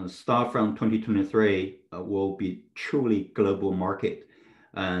 start from 2023 will be truly global market.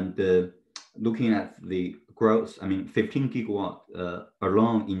 And looking at the growth, I mean, 15 gigawatt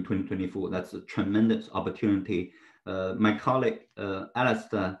alone in 2024, that's a tremendous opportunity. My colleague,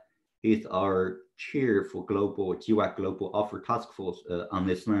 Alistair, is our chair for GWEC Global Offshore Task Force on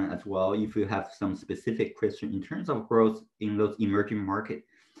this line as well. If you have some specific question in terms of growth in those emerging markets,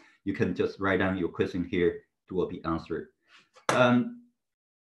 you can just write down your question here, it will be answered.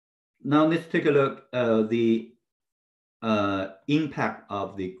 Now let's take a look at the impact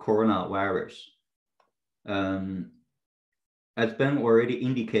of the coronavirus. As Ben already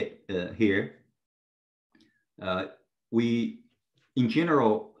indicated here, we, in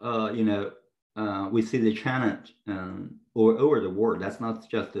general, we see the challenge all over the world. That's not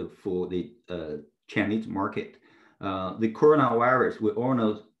just for the Chinese market. The coronavirus, we all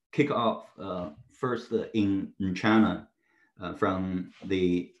know, kick off first in China from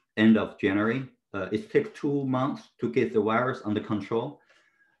the end of January. It takes 2 months to get the virus under control.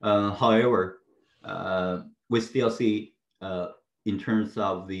 However, we still see, in terms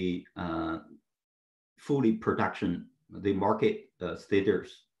of the fully production, the market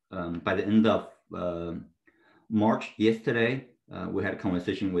status, by the end of March, yesterday, we had a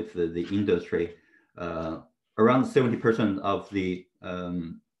conversation with the industry. Around 70% of the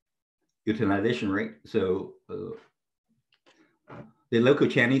utilization rate. So the local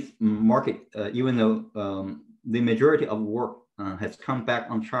Chinese market, even though the majority of work has come back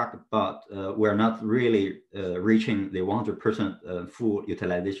on track, but we're not really reaching the 100% full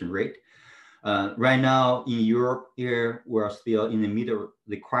utilization rate. Right now in Europe, here we're still in the middle of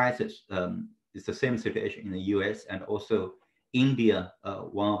the crisis. It's the same situation in the US, and also India,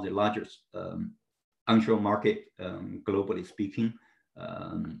 one of the largest onshore market, globally speaking,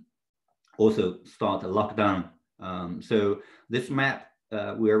 also start a lockdown. So this map,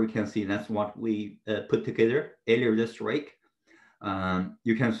 where we can see, that's what we put together earlier this week.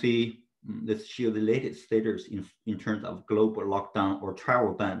 You can see, let's show the latest status in terms of global lockdown or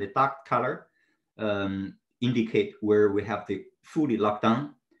travel ban. The dark color indicate where we have the fully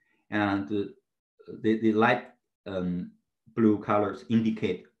lockdown, and the light blue colors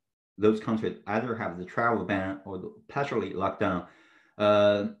indicate those countries either have the travel ban or the partially lockdown.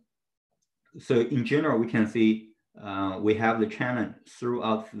 So in general, we can see we have the challenge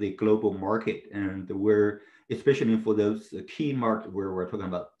throughout the global market, and we're, especially for those key markets where we're talking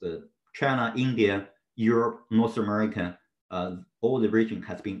about China, India, Europe, North America, all the region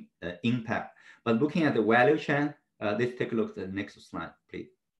has been impacted. But looking at the value chain, let's take a look at the next slide, please.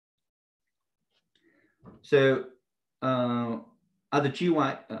 So at the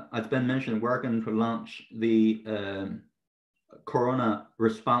GWEC, as Ben mentioned, we're going to launch the Corona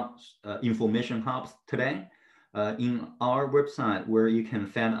Response Information Hubs today. In our website, where you can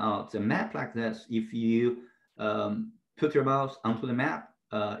find out a map like this. If you put your mouse onto the map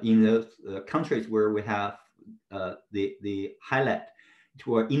in those countries where we have the highlight, it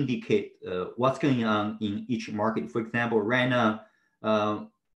will indicate what's going on in each market. For example, right now,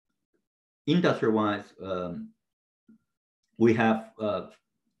 industry-wise, we have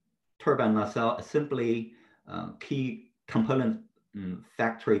turbine nacelle assembly, key component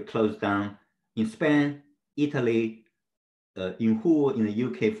factory closed down in Spain, Italy, in Hull in the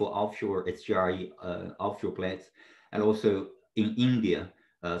UK for offshore SGRE offshore blades, and also in India.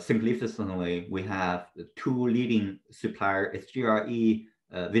 Significantly, we have the 2 leading supplier SGRE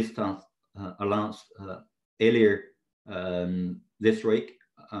Vista announced earlier this week.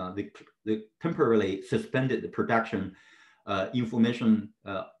 They temporarily suspended the production. Information,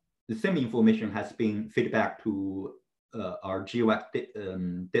 the same information has been fed back to our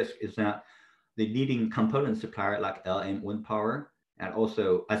GWEC disk is that the leading component supplier like LM Wind Power, and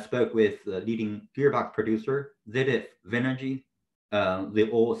also I spoke with the leading gearbox producer, ZF Winergy. They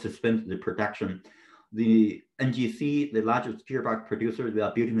all suspended the production. The NGC, the largest gearbox producer, they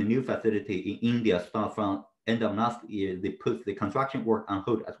are building a new facility in India, start from end of last year. They put the construction work on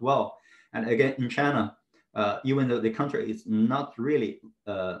hold as well. And again, in China, even though the country is not really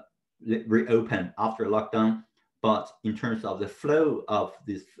reopened after lockdown, but in terms of the flow of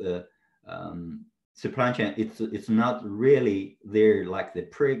this supply chain, it's not really there like the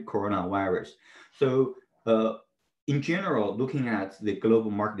pre-coronavirus. So in general, looking at the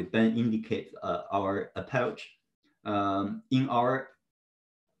global market, Ben indicates our approach. In our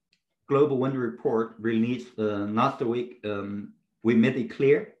global wind report released last week, we made it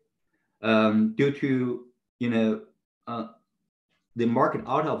clear due to the market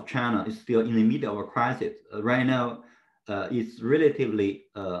out of China is still in the middle of a crisis. Right now, it's relatively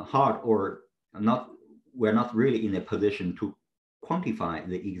hard or not. We're not really in a position to quantify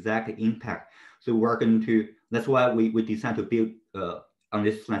the exact impact. So we're going to. That's why we decided to build on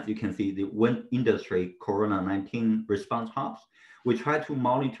this slide. You can see the wind industry Corona-19 response hubs. We try to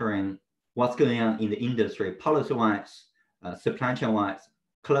monitoring what's going on in the industry, policy-wise, supply chain-wise,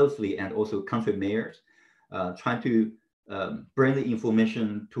 closely, and also country mayors, trying to bring the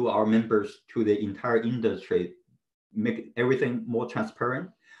information to our members, to the entire industry, make everything more transparent,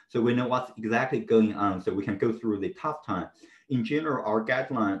 so we know what's exactly going on, so we can go through the tough time. In general, our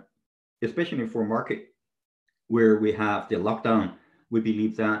guideline, especially for market where we have the lockdown, we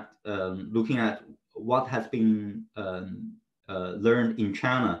believe that looking at what has been learned in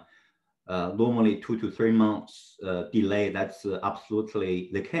China, normally 2 to 3 months delay, that's absolutely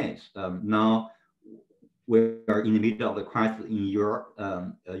the case. Now, we are in the middle of the crisis in Europe.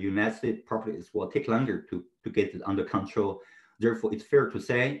 United States probably will take longer to get it under control. Therefore, it's fair to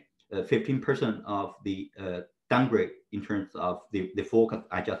say 15% of the downgrade in terms of the forecast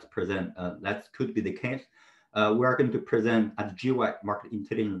I just present, that could be the case. We are going to present at GWEC Market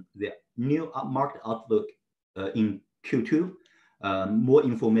Intelligence the new market outlook in Q2. More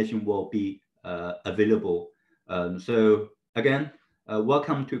information will be available. So again,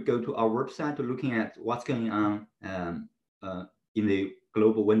 welcome to go to our website to looking at what's going on in the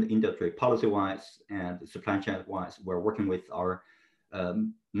global wind industry, policy-wise and supply chain-wise. We're working with our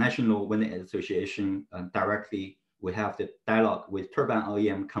National Wind Association directly. We have the dialogue with turbine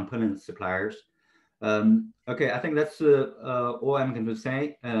OEM component suppliers. Okay, I think that's all I'm going to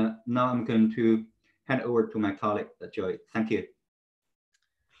say. Now I'm going to hand over to my colleague, Joy. Thank you.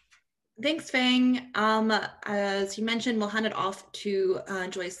 Thanks, Feng. As you mentioned, we'll hand it off to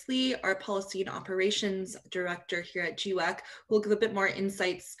Joyce Lee, our Policy and Operations Director here at GWEC, who will give a bit more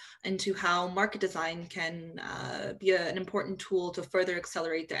insights into how market design can be an important tool to further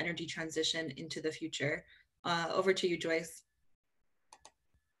accelerate the energy transition into the future. Over to you, Joyce.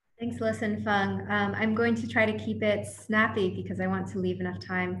 Thanks, Liz and Feng. I'm going to try to keep it snappy because I want to leave enough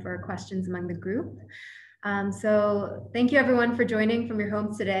time for questions among the group. So thank you everyone for joining from your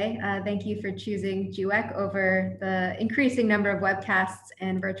homes today. Thank you for choosing GWEC over the increasing number of webcasts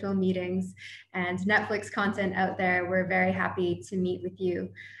and virtual meetings and Netflix content out there. We're very happy to meet with you.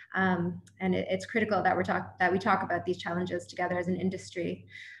 And it's critical that we talk about these challenges together as an industry.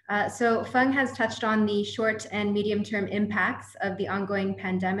 So Feng has touched on the short and medium-term impacts of the ongoing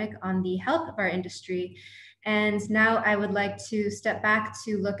pandemic on the health of our industry. And now I would like to step back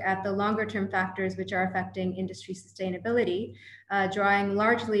to look at the longer-term factors which are affecting industry sustainability, drawing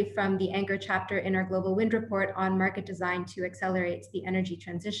largely from the anchor chapter in our Global Wind Report on market design to accelerate the energy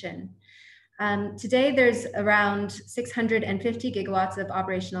transition. Today, there's around 650 gigawatts of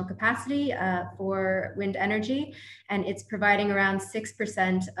operational capacity for wind energy, and it's providing around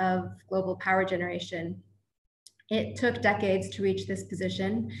 6% of global power generation. It took decades to reach this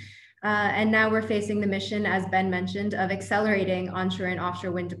position. And now we're facing the mission, as Ben mentioned, of accelerating onshore and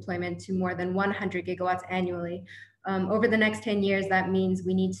offshore wind deployment to more than 100 gigawatts annually. Over the next 10 years, that means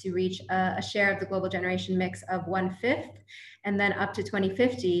we need to reach a share of the global generation mix of 1/5, and then up to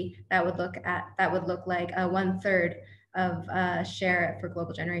 2050, that would look like a 1/3 of share for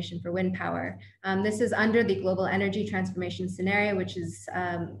global generation for wind power. This is under the global energy transformation scenario, which is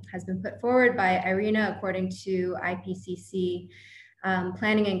has been put forward by IRENA according to IPCC.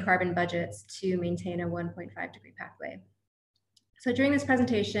 Planning and carbon budgets to maintain a 1.5 degree pathway. So during this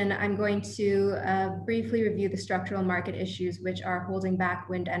presentation, I'm going to briefly review the structural market issues which are holding back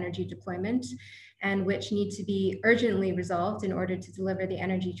wind energy deployment and which need to be urgently resolved in order to deliver the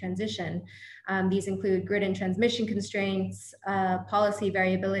energy transition. These include grid and transmission constraints, policy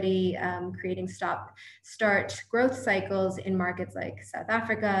variability, creating stop-start growth cycles in markets like South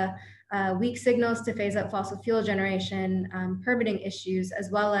Africa, weak signals to phase out fossil fuel generation, permitting issues, as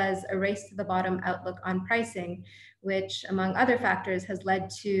well as a race to the bottom outlook on pricing, which, among other factors, has led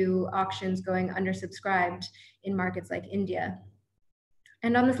to auctions going undersubscribed in markets like India.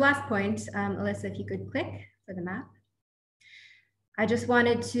 And on this last point, Alyssa, if you could click for the map. I just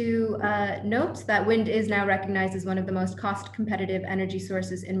wanted to note that wind is now recognized as one of the most cost-competitive energy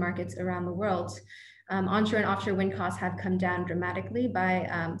sources in markets around the world. Onshore and offshore wind costs have come down dramatically by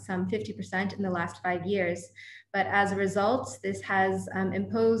some 50% in the last 5 years. But as a result, this has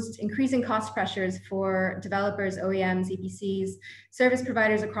imposed increasing cost pressures for developers, OEMs, EPCs, service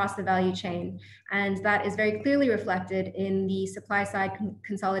providers across the value chain. And that is very clearly reflected in the supply side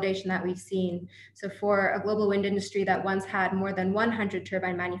consolidation that we've seen. So for a global wind industry that once had more than 100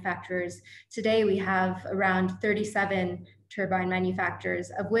 turbine manufacturers, today we have around 37 turbine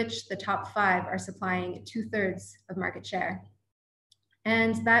manufacturers, of which the top 5 are supplying 2/3 of market share.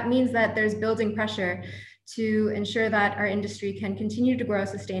 And that means that there's building pressure to ensure that our industry can continue to grow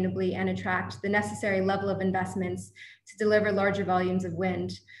sustainably and attract the necessary level of investments to deliver larger volumes of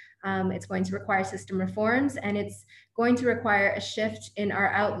wind. It's going to require system reforms, and it's going to require a shift in our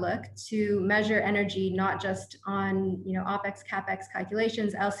outlook to measure energy not just on OPEX, CAPEX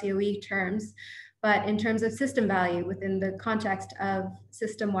calculations, LCOE terms, but in terms of system value within the context of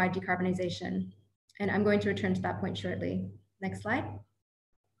system-wide decarbonization. And I'm going to return to that point shortly. Next slide.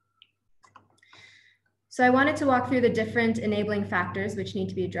 So I wanted to walk through the different enabling factors which need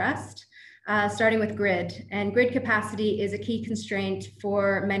to be addressed, starting with grid. And grid capacity is a key constraint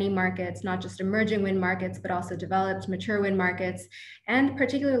for many markets, not just emerging wind markets, but also developed, mature wind markets, and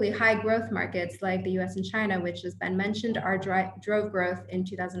particularly high growth markets like the US and China, which has been mentioned, drove growth in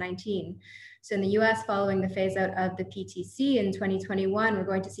 2019. So in the US, following the phase out of the PTC in 2021, we're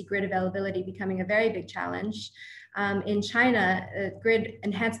going to see grid availability becoming a very big challenge. In China, grid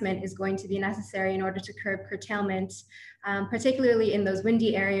enhancement is going to be necessary in order to curb curtailment, particularly in those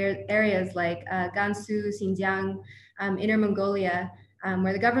windy areas like Gansu, Xinjiang, Inner Mongolia,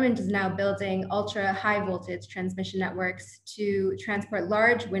 where the government is now building ultra high voltage transmission networks to transport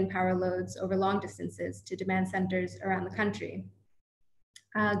large wind power loads over long distances to demand centers around the country.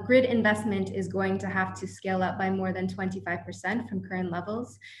 Grid investment is going to have to scale up by more than 25% from current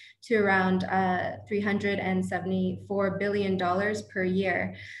levels to around $374 billion per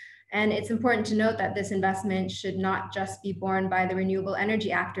year. And it's important to note that this investment should not just be borne by the renewable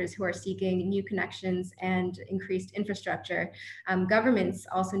energy actors who are seeking new connections and increased infrastructure. Governments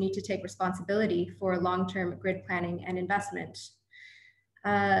also need to take responsibility for long-term grid planning and investment.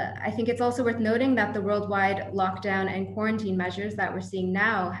 I think it's also worth noting that the worldwide lockdown and quarantine measures that we're seeing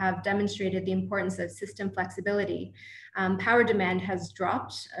now have demonstrated the importance of system flexibility. Power demand has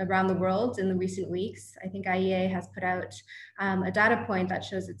dropped around the world in the recent weeks. I think IEA has put out a data point that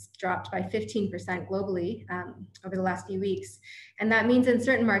shows it's dropped by 15% globally over the last few weeks. And that means in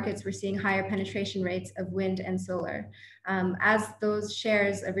certain markets, we're seeing higher penetration rates of wind and solar. As those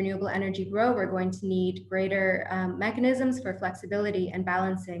shares of renewable energy grow, we're going to need greater mechanisms for flexibility and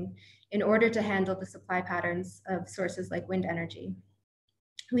balancing in order to handle the supply patterns of sources like wind energy.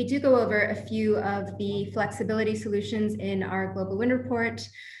 We do go over a few of the flexibility solutions in our Global Wind Report.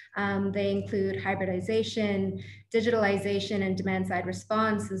 They include hybridization, digitalization, and demand-side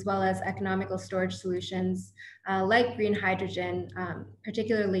response, as well as economical storage solutions like green hydrogen,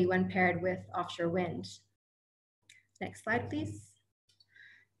 particularly when paired with offshore wind. Next slide, please.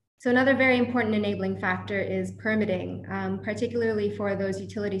 So another very important enabling factor is permitting, particularly for those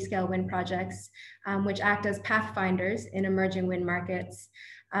utility scale wind projects, which act as pathfinders in emerging wind markets,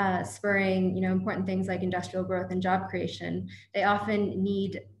 spurring important things like industrial growth and job creation. They often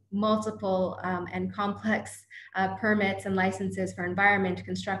need multiple and complex permits and licenses for environment,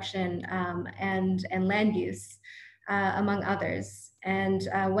 construction, and land use, among others. And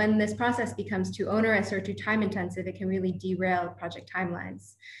when this process becomes too onerous or too time intensive, it can really derail project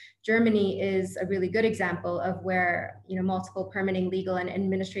timelines. Germany is a really good example of where multiple permitting, legal, and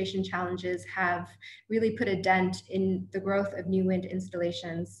administration challenges have really put a dent in the growth of new wind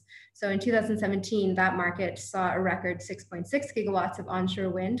installations. So in 2017, that market saw a record 6.6 gigawatts of onshore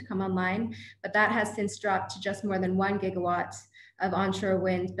wind come online, but that has since dropped to just more than 1 gigawatt of onshore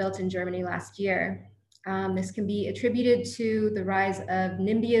wind built in Germany last year. This can be attributed to the rise of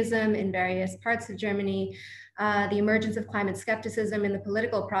NIMBYism in various parts of Germany, the emergence of climate skepticism in the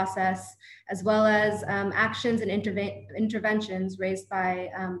political process, as well as actions and interventions raised by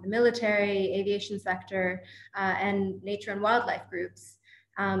the military, aviation sector, and nature and wildlife groups.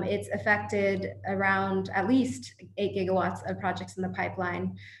 It's affected around at least 8 gigawatts of projects in the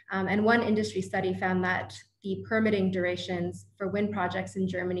pipeline. And one industry study found that the permitting durations for wind projects in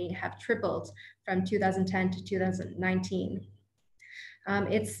Germany have tripled from 2010 to 2019.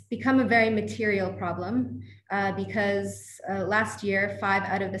 It's become a very material problem because last year, 5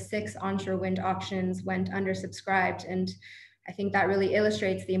 out of the 6 onshore wind auctions went undersubscribed. And I think that really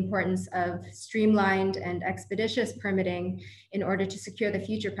illustrates the importance of streamlined and expeditious permitting in order to secure the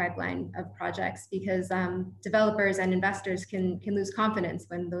future pipeline of projects, because developers and investors can lose confidence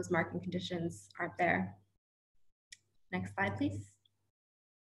when those market conditions aren't there. Next slide, please.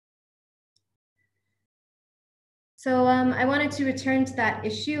 So I wanted to return to that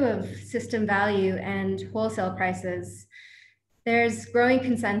issue of system value and wholesale prices. There's growing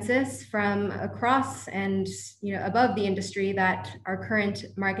consensus from across and above the industry that our current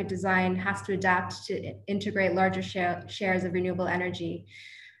market design has to adapt to integrate larger shares of renewable energy.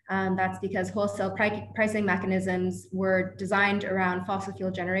 That's because wholesale pricing mechanisms were designed around fossil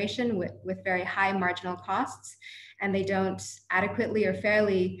fuel generation with very high marginal costs, and they don't adequately or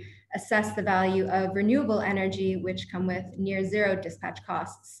fairly assess the value of renewable energy, which come with near zero dispatch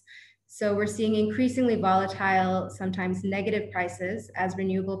costs. So we're seeing increasingly volatile, sometimes negative prices as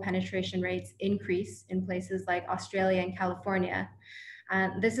renewable penetration rates increase in places like Australia and California.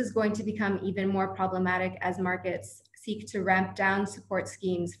 This is going to become even more problematic as markets seek to ramp down support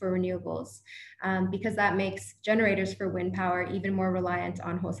schemes for renewables, because that makes generators for wind power even more reliant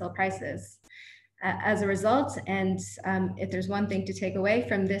on wholesale prices. As a result, and if there's one thing to take away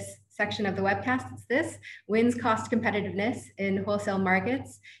from this section of the webcast, it's this: wind's cost competitiveness in wholesale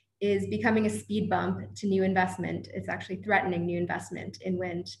markets is becoming a speed bump to new investment. It's actually threatening new investment in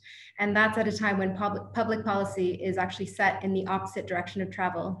wind. And that's at a time when public policy is actually set in the opposite direction of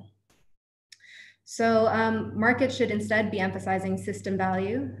travel. So markets should instead be emphasizing system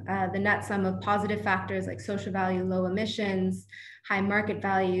value, the net sum of positive factors like social value, low emissions, high market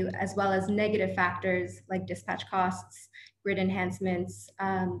value, as well as negative factors like dispatch costs, grid enhancements,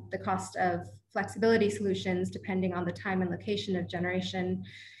 the cost of flexibility solutions depending on the time and location of generation,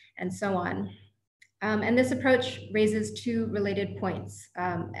 and so on. And this approach raises 2 related points.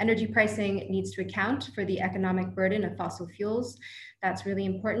 Energy pricing needs to account for the economic burden of fossil fuels. That's really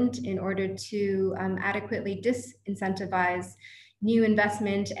important in order to adequately disincentivize new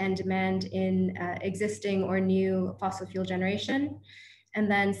investment and demand in existing or new fossil fuel generation. And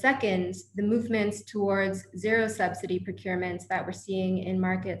then second, the movements towards zero subsidy procurements that we're seeing in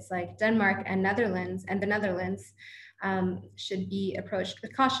markets like Denmark and the Netherlands should be approached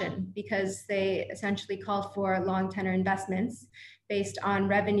with caution, because they essentially call for long tenor investments based on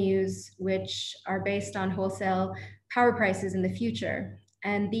revenues which are based on wholesale power prices in the future.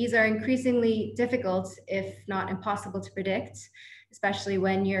 And these are increasingly difficult, if not impossible, to predict, especially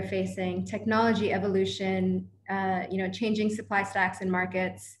when you're facing technology evolution, changing supply stacks in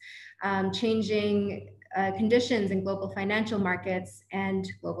markets, changing conditions in global financial markets, and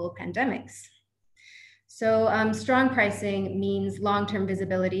global pandemics. So strong pricing means long-term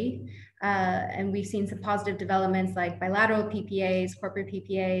visibility, and we've seen some positive developments like bilateral PPAs, corporate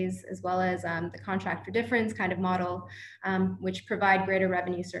PPAs, as well as the contract for difference kind of model, which provide greater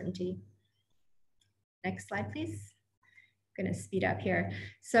revenue certainty. Next slide, please. I'm going to speed up here.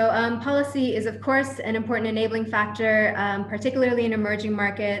 So policy is, of course, an important enabling factor, particularly in emerging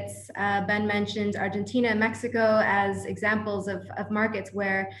markets. Ben mentioned Argentina and Mexico as examples of markets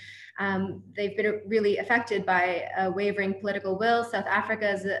where they've been really affected by a wavering political will. South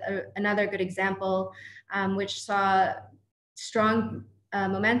Africa is another good example, which saw strong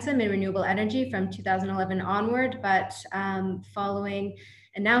momentum in renewable energy from 2011 onward, but following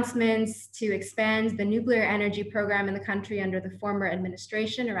announcements to expand the nuclear energy program in the country under the former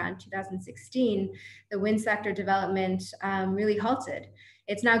administration around 2016, the wind sector development really halted.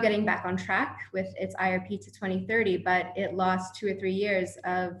 It's now getting back on track with its IRP to 2030, but it lost 2 or 3 years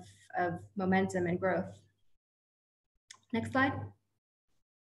of momentum and growth. Next slide.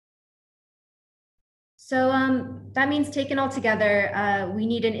 So that means, taken all together, we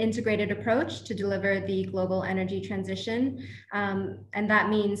need an integrated approach to deliver the global energy transition. And that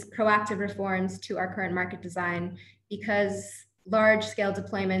means proactive reforms to our current market design, because large-scale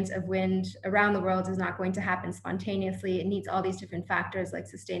deployment of wind around the world is not going to happen spontaneously. It needs all these different factors like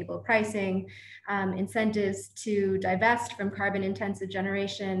sustainable pricing, incentives to divest from carbon-intensive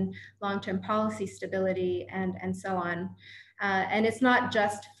generation, long-term policy stability, and so on. And it's not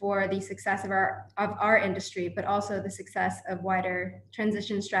just for the success of our industry, but also the success of wider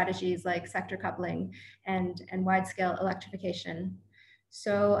transition strategies like sector coupling and wide-scale electrification.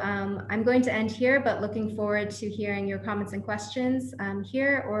 So I'm going to end here, but looking forward to hearing your comments and questions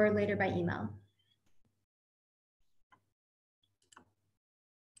here or later by email.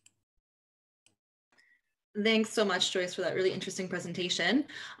 Thanks so much, Joyce, for that really interesting presentation.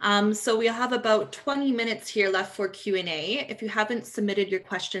 So we have about 20 minutes here left for Q&A. If you haven't submitted your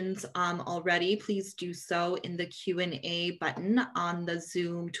questions already, please do so in the Q&A button on the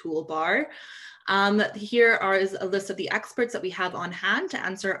Zoom toolbar. Here is a list of the experts that we have on hand to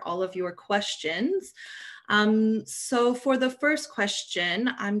answer all of your questions. So for the first question,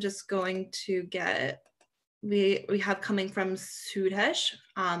 I'm just going to get, we have coming from Suresh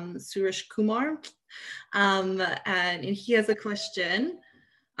Kumar. And he has a question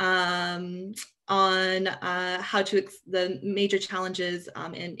on the major challenges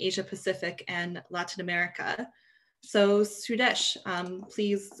in Asia Pacific and Latin America. So Sudesh,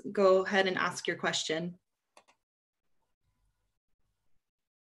 please go ahead and ask your question.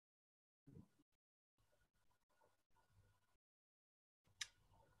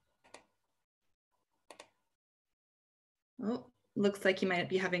 Oh, looks like you might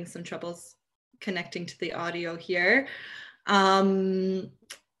be having some troubles connecting to the audio here.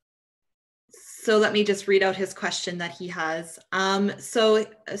 So let me just read out his question that he has. So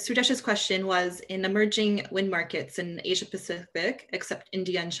Sudesh's question was, in emerging wind markets in Asia Pacific, except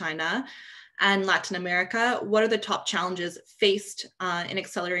India and China, and Latin America, what are the top challenges faced in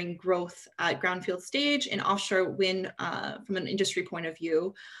accelerating growth at brownfield stage in offshore wind from an industry point of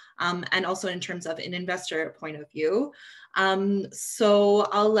view, and also in terms of an investor point of view? So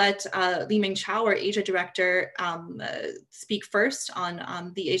I'll let Li-Meng Chao, our Asia Director, speak first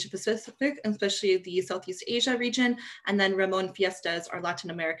on the Asia Pacific, especially the Southeast Asia region, and then Ramon Fiestas, our Latin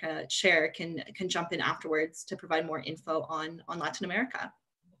America Chair, can jump in afterwards to provide more info on Latin America.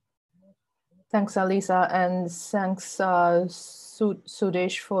 Thanks, Alisa, and thanks,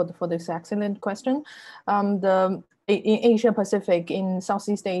 Sudesh, for this excellent question. In Asia Pacific, in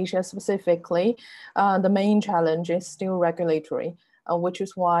Southeast Asia specifically, the main challenge is still regulatory, which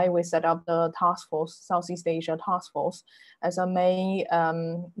is why we set up the task force, Southeast Asia Task Force, as a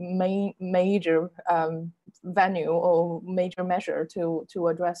major venue or major measure to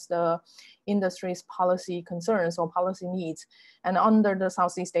address the industry's policy concerns or policy needs. And under the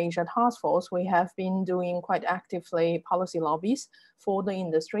Southeast Asia Task Force, we have been doing quite actively policy lobbies for the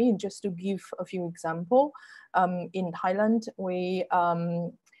industry. Just to give a few examples, in Thailand, we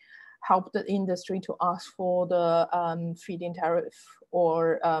helped the industry to ask for the feed-in tariff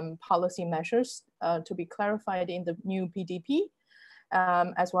or policy measures to be clarified in the new PDP,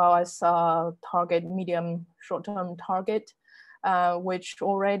 as well as target medium short-term target, which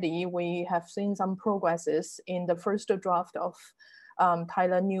already we have seen some progresses in the first draft of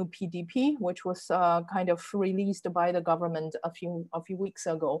Thailand new PDP, which was kind of released by the government a few weeks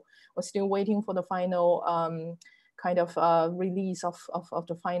ago. We're still waiting for the final kind of release of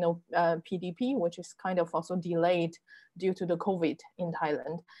the final PDP, which is kind of also delayed due to the COVID in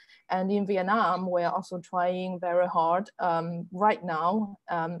Thailand. And in Vietnam, we're also trying very hard right now,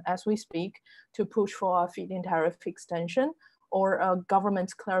 as we speak, to push for a feed-in tariff extension or a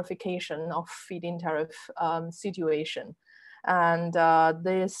government clarification of feed-in tariff situation. And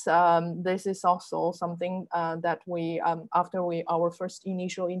this is also something that we, after our first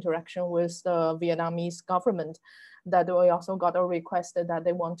initial interaction with the Vietnamese government, that we also got a request that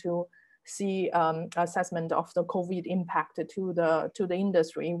they want to see assessment of the COVID impact to the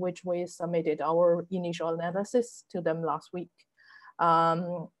industry, which we submitted our initial analysis to them last week.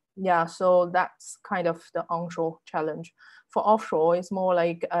 Yeah, so that's kind of the onshore challenge. For offshore, it's more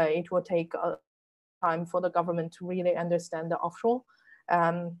like it will take time for the government to really understand the offshore,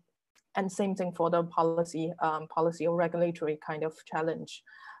 and same thing for the policy or regulatory kind of challenge.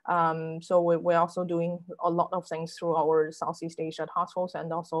 So we're also doing a lot of things through our Southeast Asia Task Force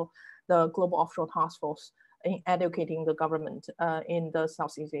and also the Global Offshore Task Force in educating the government in the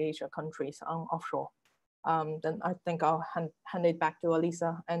Southeast Asia countries on offshore. Then I think I'll hand it back to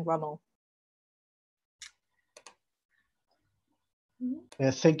Alisa and Ramon.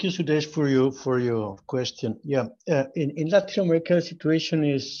 Thank you, Sudesh, for your question. Yeah, in Latin America, the situation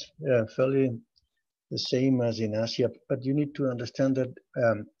is fairly the same as in Asia, but you need to understand that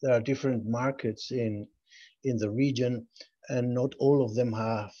there are different markets in the region, and not all of them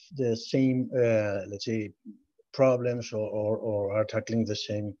have the same, let's say, problems or are tackling the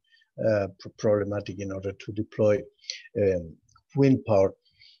same problematic in order to deploy wind power.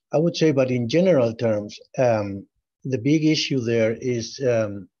 I would say, but in general terms, the big issue there is,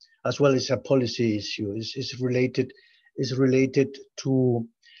 as well as a policy issue, is related to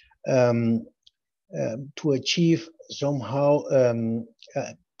achieve somehow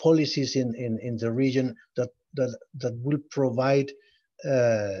policies in the region that will provide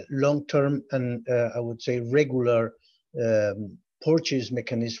long-term and I would say regular purchase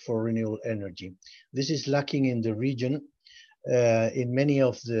mechanism for renewable energy. This is lacking in the region in many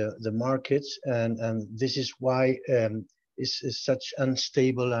of the markets, and this is why is such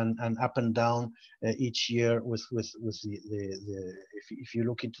unstable and up and down each year with the if you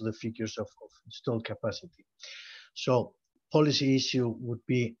look into the figures of installed capacity. So policy issue would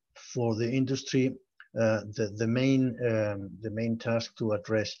be for the industry the main task to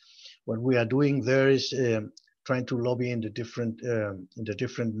address. What we are doing there is trying to lobby in the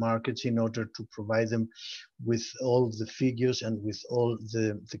different markets in order to provide them with all the figures and with all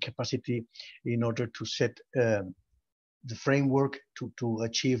the capacity in order to set the framework to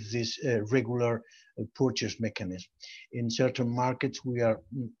achieve this regular purchase mechanism. In certain markets, we are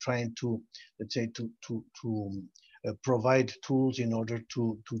trying to, let's say, to provide tools in order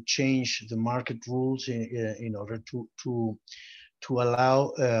to change the market rules in order to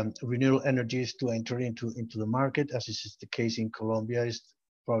allow renewable energies to enter into the market, as is the case in Colombia. Is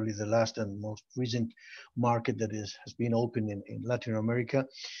probably the last and most recent market that has been opened in Latin America.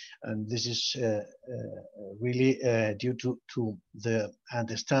 And this is really due to the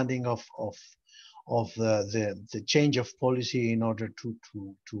understanding of the change of policy in order to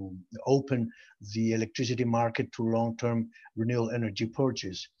open the electricity market to long-term renewable energy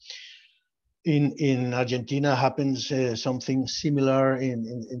purchase. In Argentina happens something similar in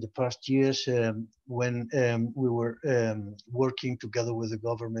the past years when we were working together with the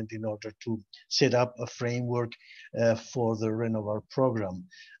government in order to set up a framework for the Renovar program.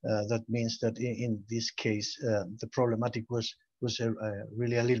 That means that in this case, the problematic was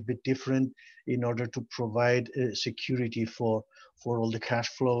really a little bit different in order to provide security for all the cash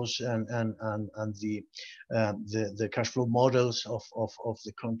flows and the cash flow models of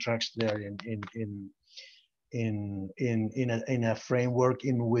the contracts there in a framework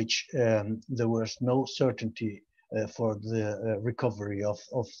in which there was no certainty for the recovery of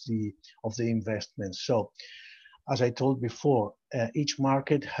the investments. So, as I told before, each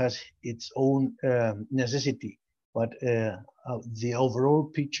market has its own necessity, but the overall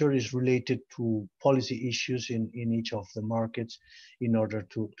picture is related to policy issues in each of the markets in order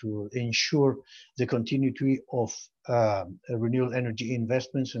to ensure the continuity of renewable energy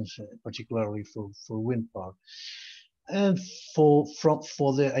investments, and particularly for wind power. And for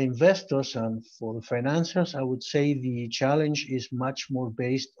the investors and for the financiers, I would say the challenge is much more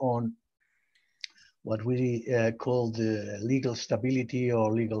based on what we call the legal stability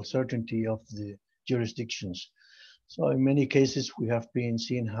or legal certainty of the jurisdictions. So in many cases, we have been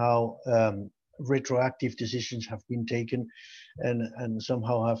seeing how retroactive decisions have been taken and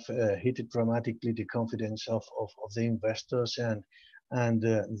somehow have hit dramatically the confidence of the investors and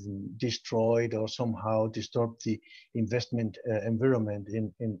destroyed or somehow disturbed the investment environment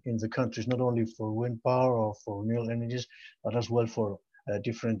in the countries, not only for wind power or for renewable energies, but as well for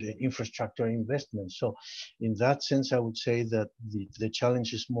different infrastructure investments. So in that sense, I would say that the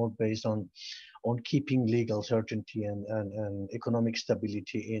challenge is more based on keeping legal certainty and economic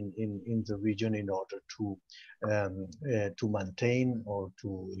stability in the region in order to maintain or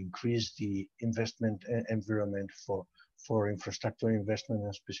to increase the investment environment for infrastructure investment,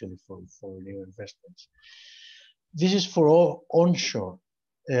 and especially for new investments. This is for all onshore.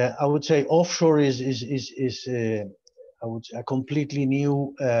 I would say offshore is I would say a completely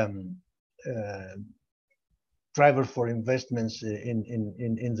new driver for investments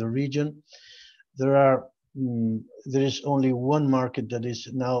in the region. There is only one market that is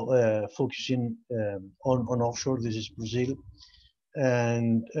now focusing on offshore. This is Brazil,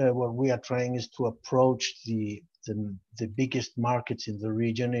 and what we are trying is to approach the biggest markets in the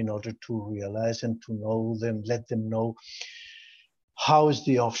region in order to realize and to know them, let them know how is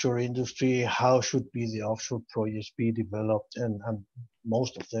the offshore industry, how should be the offshore projects be developed, and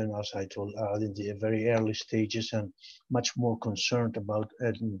most of them, as I told, are in the very early stages and much more concerned about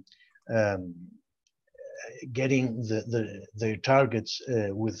getting their targets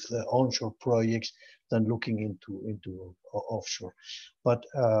with onshore projects than looking into offshore. But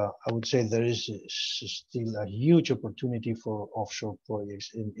I would say there is still a huge opportunity for offshore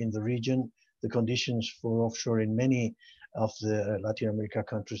projects in the region. The conditions for offshore in many of the Latin America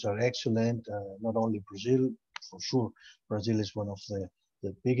countries are excellent. Not only Brazil, for sure, Brazil is one of the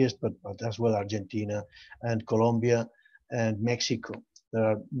biggest, but as well Argentina and Colombia and Mexico. There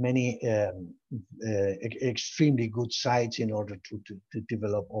are many extremely good sites in order to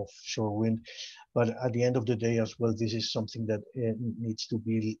develop offshore wind. But at the end of the day as well, this is something that needs to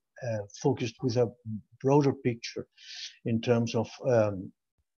be focused with a broader picture in terms of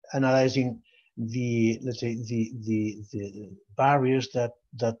analyzing the, let's say, the barriers that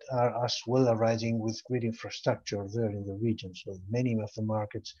are as well arising with grid infrastructure there in the region. So many of the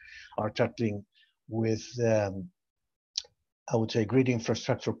markets are tackling with I would say grid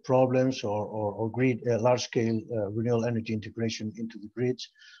infrastructure problems or grid large-scale renewable energy integration into the grids.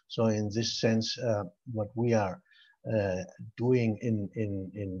 So in this sense, what we are doing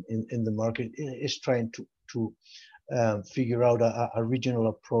in the market is trying to figure out a regional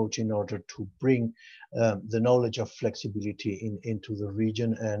approach in order to bring the knowledge of flexibility into the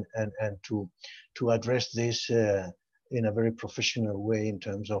region and to address this in a very professional way in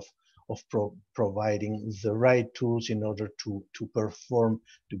terms of providing the right tools in order to perform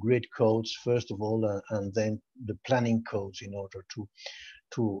the grid codes first of all, and then the planning codes in order to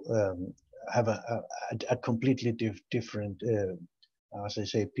have a completely different, as I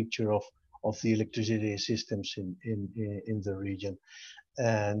say, picture of the electricity systems in the region.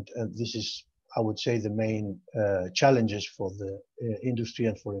 And this is, I would say, the main challenges for the industry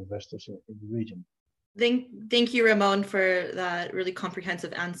and for investors in the region. Thank you, Ramon, for that really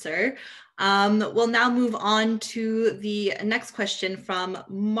comprehensive answer. We'll now move on to the next question from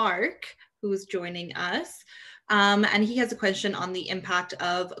Mark, who's joining us. And he has a question on the impact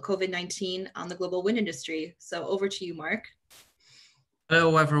of COVID-19 on the global wind industry. So over to you, Mark.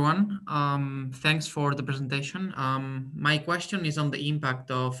 Hello, everyone. Thanks for the presentation. My question is on the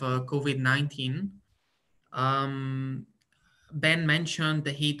impact of COVID-19. Ben mentioned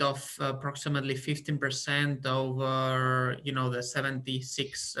the hit of approximately 15% over, the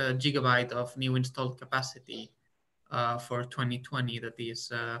 76 gigabyte of new installed capacity for 2020 that is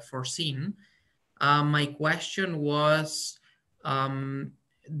foreseen. My question was,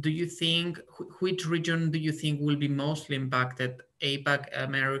 do you think, which region do you think will be mostly impacted, APAC,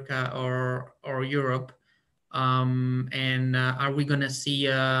 America, or Europe? And are we going to see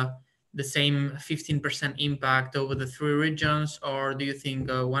the same 15% impact over the three regions, or do you think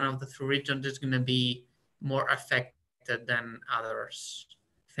one of the three regions is going to be more affected than others?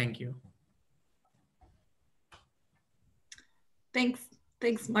 Thank you.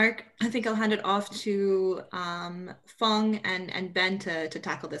 Thanks, Mark. I think I'll hand it off to Feng and Ben to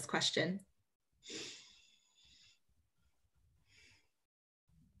tackle this question.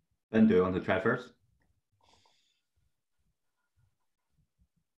 Ben, do you want to try first?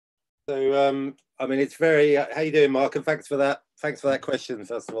 So, I mean, it's very, how you doing, Mark? And thanks for that question,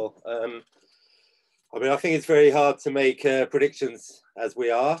 first of all. I mean, I think it's very hard to make predictions as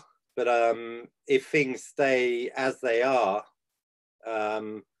we are, but if things stay as they are,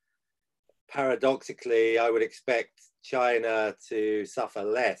 paradoxically, I would expect China to suffer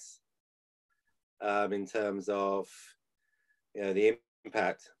less in terms of, the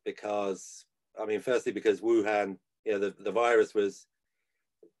impact, because, I mean, firstly, because Wuhan, the virus was,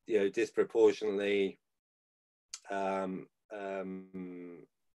 disproportionately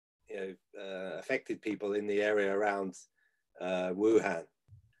affected people in the area around Wuhan,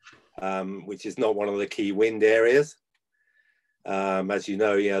 which is not one of the key wind areas. As you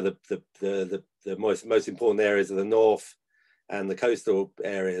know, the most important areas are the north and the coastal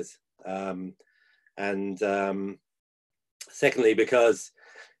areas. Secondly, because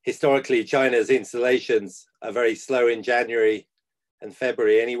historically China's installations are very slow in January and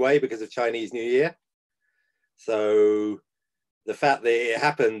February anyway, because of Chinese New Year. So the fact that it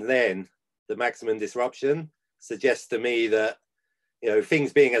happened then, the maximum disruption, suggests to me that,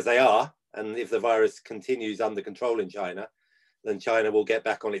 things being as they are, and if the virus continues under control in China, then China will get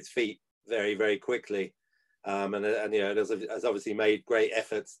back on its feet very, very quickly. It has obviously made great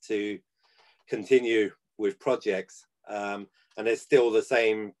efforts to continue with projects. And there's still the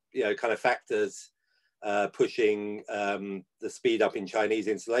same, kind of factors pushing the speed up in Chinese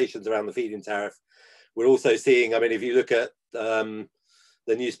installations around the feed-in tariff. We're also seeing, I mean, if you look at the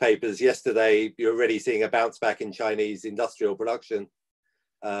newspapers yesterday, you're already seeing a bounce back in Chinese industrial production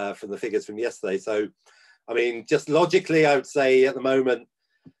from the figures from yesterday. So, I mean, just logically, I would say at the moment,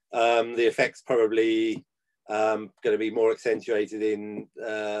 the effect's probably going to be more accentuated in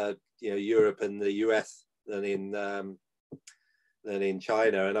Europe and the US than in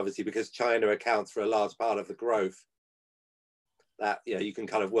China. And obviously, because China accounts for a large part of the growth, that you can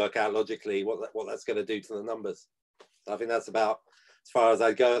kind of work out logically what that's going to do to the numbers. I think that's about as far as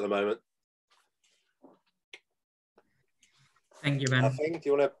I go at the moment. Thank you, Ben. I think, do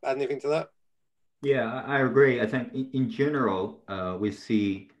you want to add anything to that? Yeah, I agree. I think in general, we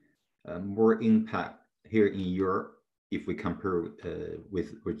see more impact here in Europe if we compare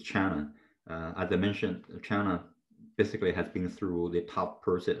with China. As I mentioned, China basically has been through the tough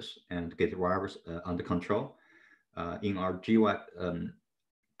process and get the virus under control. In our GWEC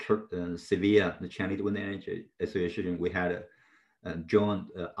Sevilla, the Chinese Wind Energy Association, we had a joint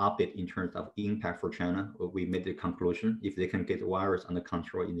update in terms of impact for China. We made the conclusion, if they can get the virus under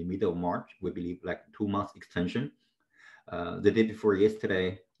control in the middle of March, we believe like 2 months extension. The day before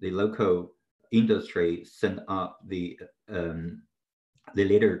yesterday, the local industry sent up the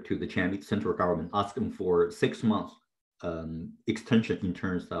letter to the Chinese central government asking for 6 months extension in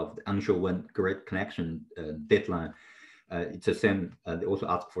terms of the onshore wind grid connection deadline. It's the same. They also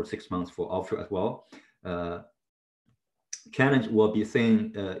asked for 6 months for offshore as well. Challenge will be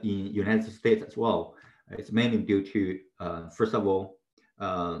seen in United States as well. It's mainly due to, first of all,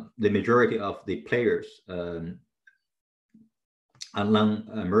 the majority of the players are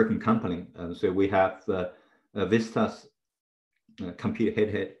non-American company. So we have Vista's compete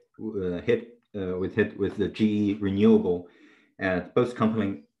head with the GE Renewable, and both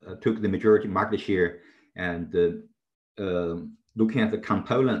companies took the majority market share. And looking at the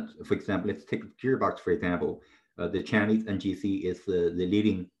component, for example, let's take gearbox for example. The Chinese NGC is the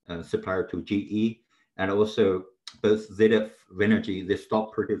leading supplier to GE, and also both ZF Energy, they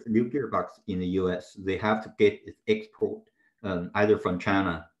stop producing new gearbox in the US. They have to get its export either from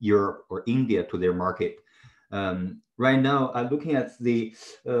China, Europe, or India to their market. Right now, looking at the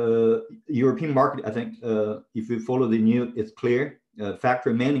European market, I think if you follow the news, it's clear.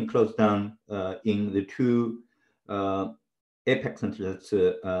 Factory mainly closed down in the two apex centers,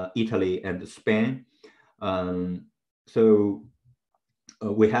 Italy and Spain. So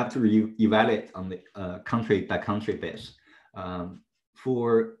we have to evaluate on the country by country base.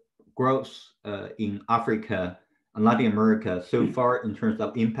 For growth in Africa and Latin America, so far in terms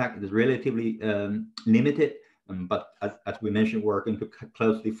of impact, is relatively limited. But as we mentioned, we're going to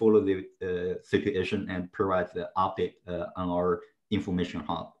closely follow the situation and provide the update on our information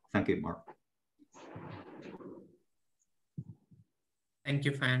hub. Thank you, Mark. Thank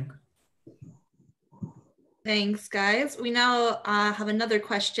you, Frank. Thanks, guys. We now have another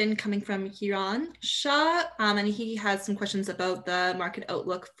question coming from Hiran Shah, and he has some questions about the market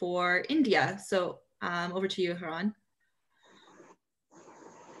outlook for India. So over to you, Hiran.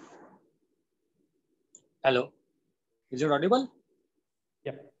 Hello, is it audible?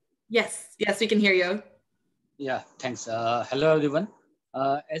 Yeah. Yes, we can hear you. Yeah, thanks. Hello, everyone.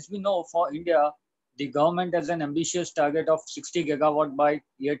 As we know, for India, the government has an ambitious target of 60 gigawatt by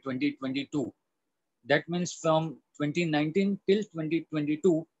year 2022. That means from 2019 till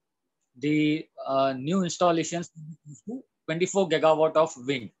 2022, the new installations 24 gigawatt of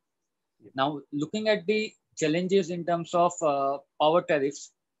wind. Now, looking at the challenges in terms of power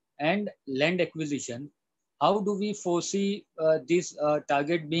tariffs and land acquisition, how do we foresee this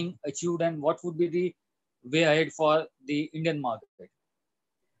target being achieved, and what would be the way ahead for the Indian market?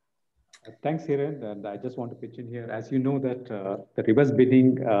 Thanks, Hiran. And I just want to pitch in here. As you know that the reverse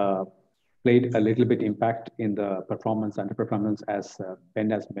bidding played a little bit impact in the performance, underperformance, as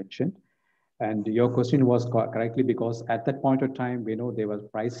Ben has mentioned. And your question was correctly, because at that point of time, we know there was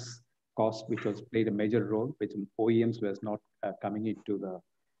price cost, which was played a major role, which OEMs was not coming into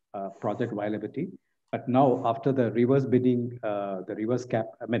the project viability. But now, after the reverse bidding, the reverse cap,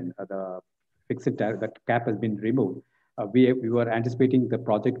 the fixed tariff, that cap has been removed. We were anticipating the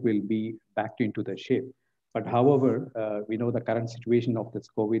project will be back into the shape. But however, we know the current situation of this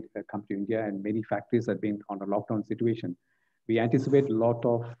COVID come to India, and many factories have been on a lockdown situation. We anticipate a lot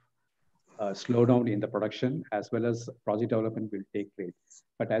of slowdown in the production, as well as project development will take place.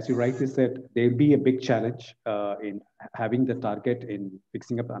 But as you rightly said, there'll be a big challenge in having the target in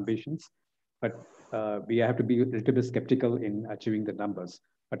fixing up ambitions. But we have to be a little bit skeptical in achieving the numbers.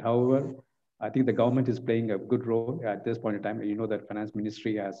 But however, I think the government is playing a good role at this point in time. You know that Finance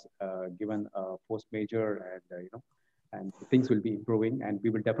Ministry has given a force majeure, and and things will be improving, and we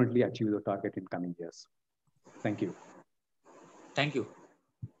will definitely achieve the target in coming years. Thank you. Thank you.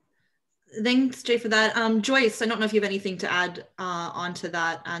 Thanks, Jay, for that. Joyce, I don't know if you have anything to add onto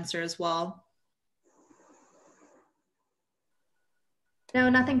that answer as well. No,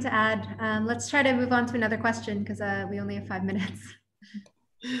 nothing to add. Let's try to move on to another question, because we only have 5 minutes.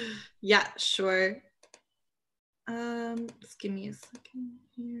 Yeah, sure. Just give me a second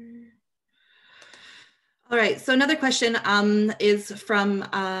here. All right, so another question is from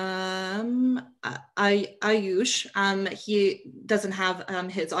Ayush. He doesn't have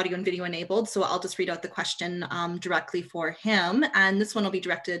his audio and video enabled, so I'll just read out the question directly for him. And this one will be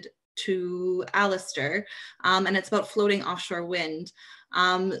directed to Alistair, and it's about floating offshore wind.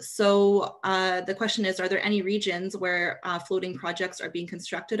 So the question is, are there any regions where floating projects are being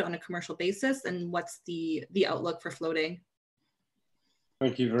constructed on a commercial basis, and what's the outlook for floating?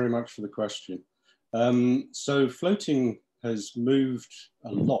 Thank you very much for the question. So floating has moved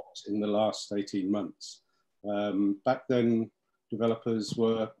a lot in the last 18 months. Back then, developers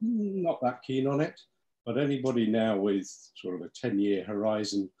were not that keen on it, but anybody now with sort of a 10-year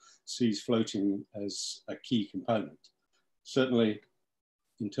horizon sees floating as a key component. Certainly,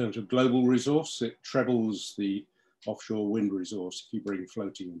 in terms of global resource, it trebles the offshore wind resource if you bring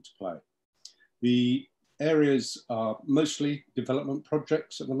floating into play. The areas are mostly development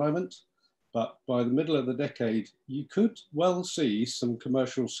projects at the moment, but by the middle of the decade, you could well see some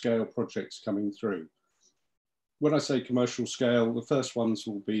commercial scale projects coming through. When I say commercial scale, the first ones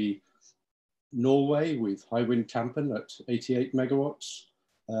will be Norway with Hywind Tampen at 88 megawatts.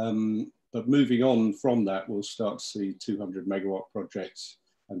 But moving on from that, we'll start to see 200 megawatt projects,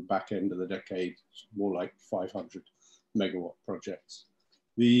 and back end of the decade, more like 500 megawatt projects.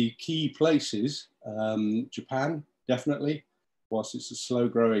 The key places, Japan, definitely. Whilst it's a slow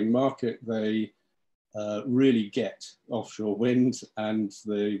growing market, they really get offshore wind, and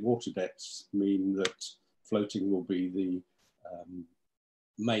the water depths mean that floating will be the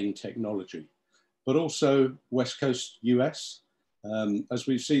main technology. But also West Coast US. As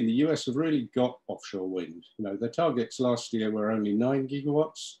we've seen, the US have really got offshore wind. You know, their targets last year were only 9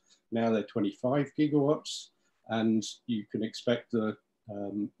 gigawatts. Now they're 25 gigawatts, and you can expect the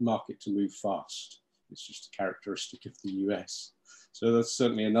market to move fast. It's just a characteristic of the US. So that's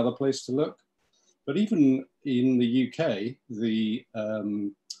certainly another place to look. But even in the UK, the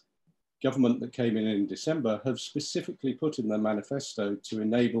government that came in December have specifically put in their manifesto to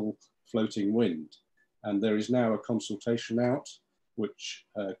enable floating wind. And there is now a consultation out, which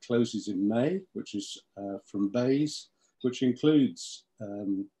closes in May, which is from BEIS, which includes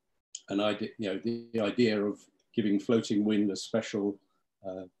an idea, the idea of giving floating wind a special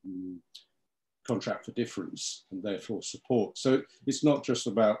contract for difference, and therefore support. So it's not just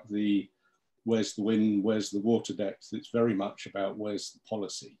about where's the wind, where's the water depth, it's very much about where's the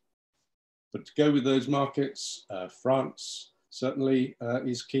policy. But to go with those markets, France certainly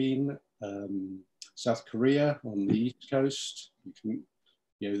is keen. South Korea on the East Coast,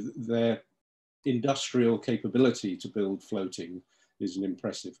 their industrial capability to build floating is an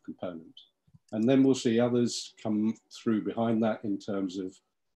impressive component. And then we'll see others come through behind that in terms of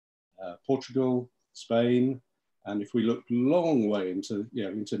Portugal, Spain, and if we look long way into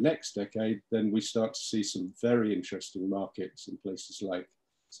next decade, then we start to see some very interesting markets in places like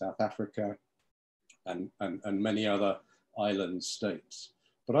South Africa and many other island states.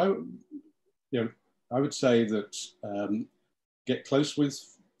 But I would say that get close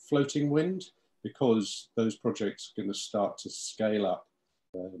with floating wind, because those projects are going to start to scale up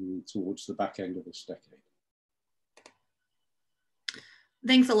towards the back end of this decade.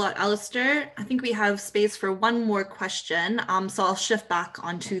 Thanks a lot, Alistair. I think we have space for one more question. So I'll shift back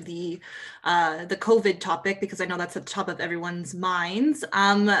onto the COVID topic, because I know that's at the top of everyone's minds.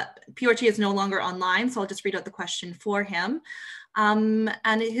 PRT is no longer online, so I'll just read out the question for him. And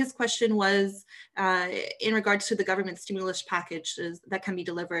his question was in regards to the government stimulus packages that can be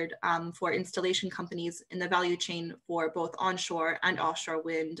delivered for installation companies in the value chain for both onshore and offshore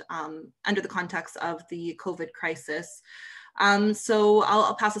wind under the context of the COVID crisis. So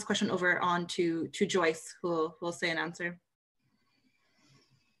I'll pass this question over on to Joyce, who will say an answer.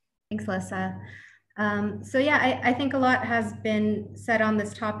 Thanks, Lisa. So yeah, I think a lot has been said on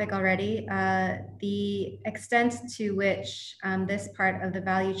this topic already. The extent to which this part of the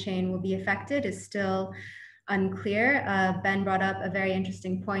value chain will be affected is still unclear. Ben brought up a very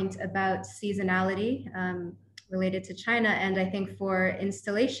interesting point about seasonality related to China, and I think for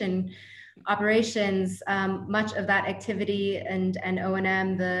installation operations, much of that activity and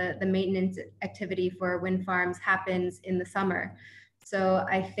O&M, the maintenance activity for wind farms happens in the summer. So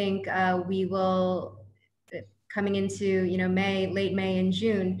I think we will, coming into late May and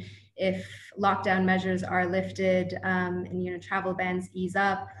June, if lockdown measures are lifted and travel bans ease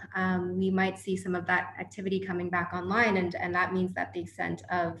up, we might see some of that activity coming back online, and that means that the extent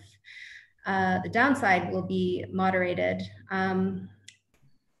of the downside will be moderated.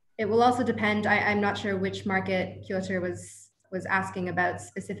 It will also depend, I'm not sure which market Piotr was was asking about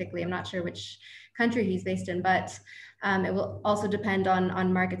specifically. I'm not sure which country he's based in, but it will also depend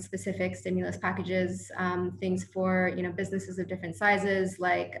on market-specific stimulus packages, things for businesses of different sizes,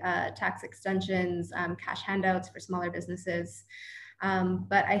 like tax extensions, cash handouts for smaller businesses.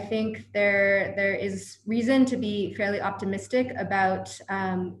 But I think there is reason to be fairly optimistic about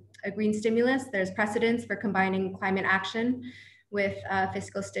a green stimulus. There's precedence for combining climate action with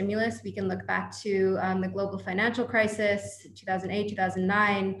fiscal stimulus. We can look back to the global financial crisis, 2008,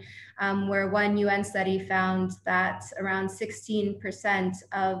 2009, where one UN study found that around 16%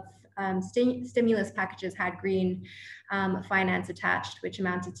 of stimulus packages had green finance attached, which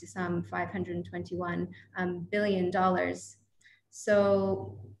amounted to some $521 billion.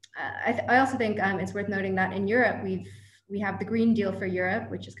 So I also think it's worth noting that in Europe, we have the Green Deal for Europe,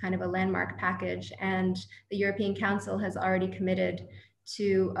 which is kind of a landmark package, and the European Council has already committed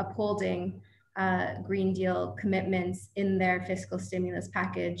to upholding Green Deal commitments in their fiscal stimulus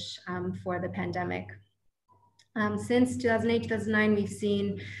package for the pandemic. Since 2008, 2009, we've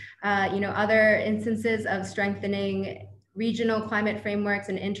seen other instances of strengthening regional climate frameworks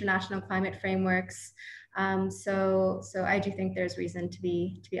and international climate frameworks. So I do think there's reason to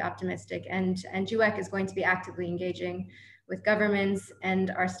be optimistic, and GWEC is going to be actively engaging with governments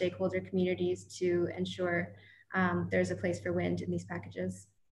and our stakeholder communities to ensure there's a place for wind in these packages.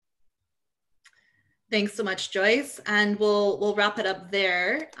 Thanks so much, Joyce, and we'll wrap it up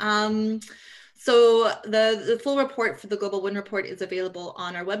there. So the full report for the Global Wind Report is available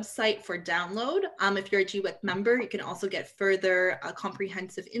on our website for download. If you're a GWEC member, you can also get further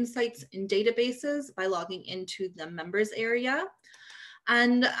comprehensive insights in databases by logging into the members area.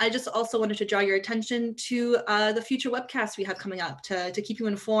 And I just also wanted to draw your attention to the future webcasts we have coming up to keep you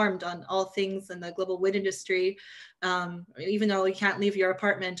informed on all things in the global wind industry, even though you can't leave your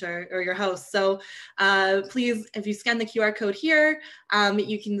apartment or your house. So please, if you scan the QR code here,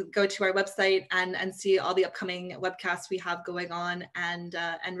 you can go to our website and see all the upcoming webcasts we have going on and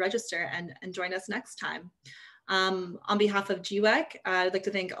register and join us next time. On behalf of GWEC, I'd like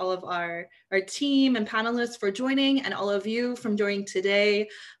to thank all of our team and panelists for joining, and all of you from joining today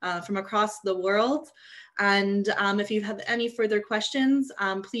from across the world. And if you have any further questions,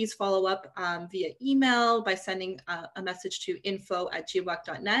 please follow up via email by sending a message to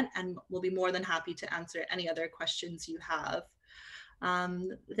info@gwec.net, and we'll be more than happy to answer any other questions you have.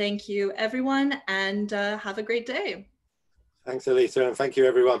 Thank you, everyone, and have a great day. Thanks, Elisa, and thank you,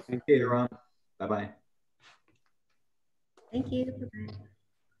 everyone. Thank you, everyone. Bye-bye. Thank you.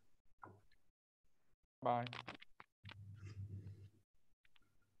 Bye-bye. Bye.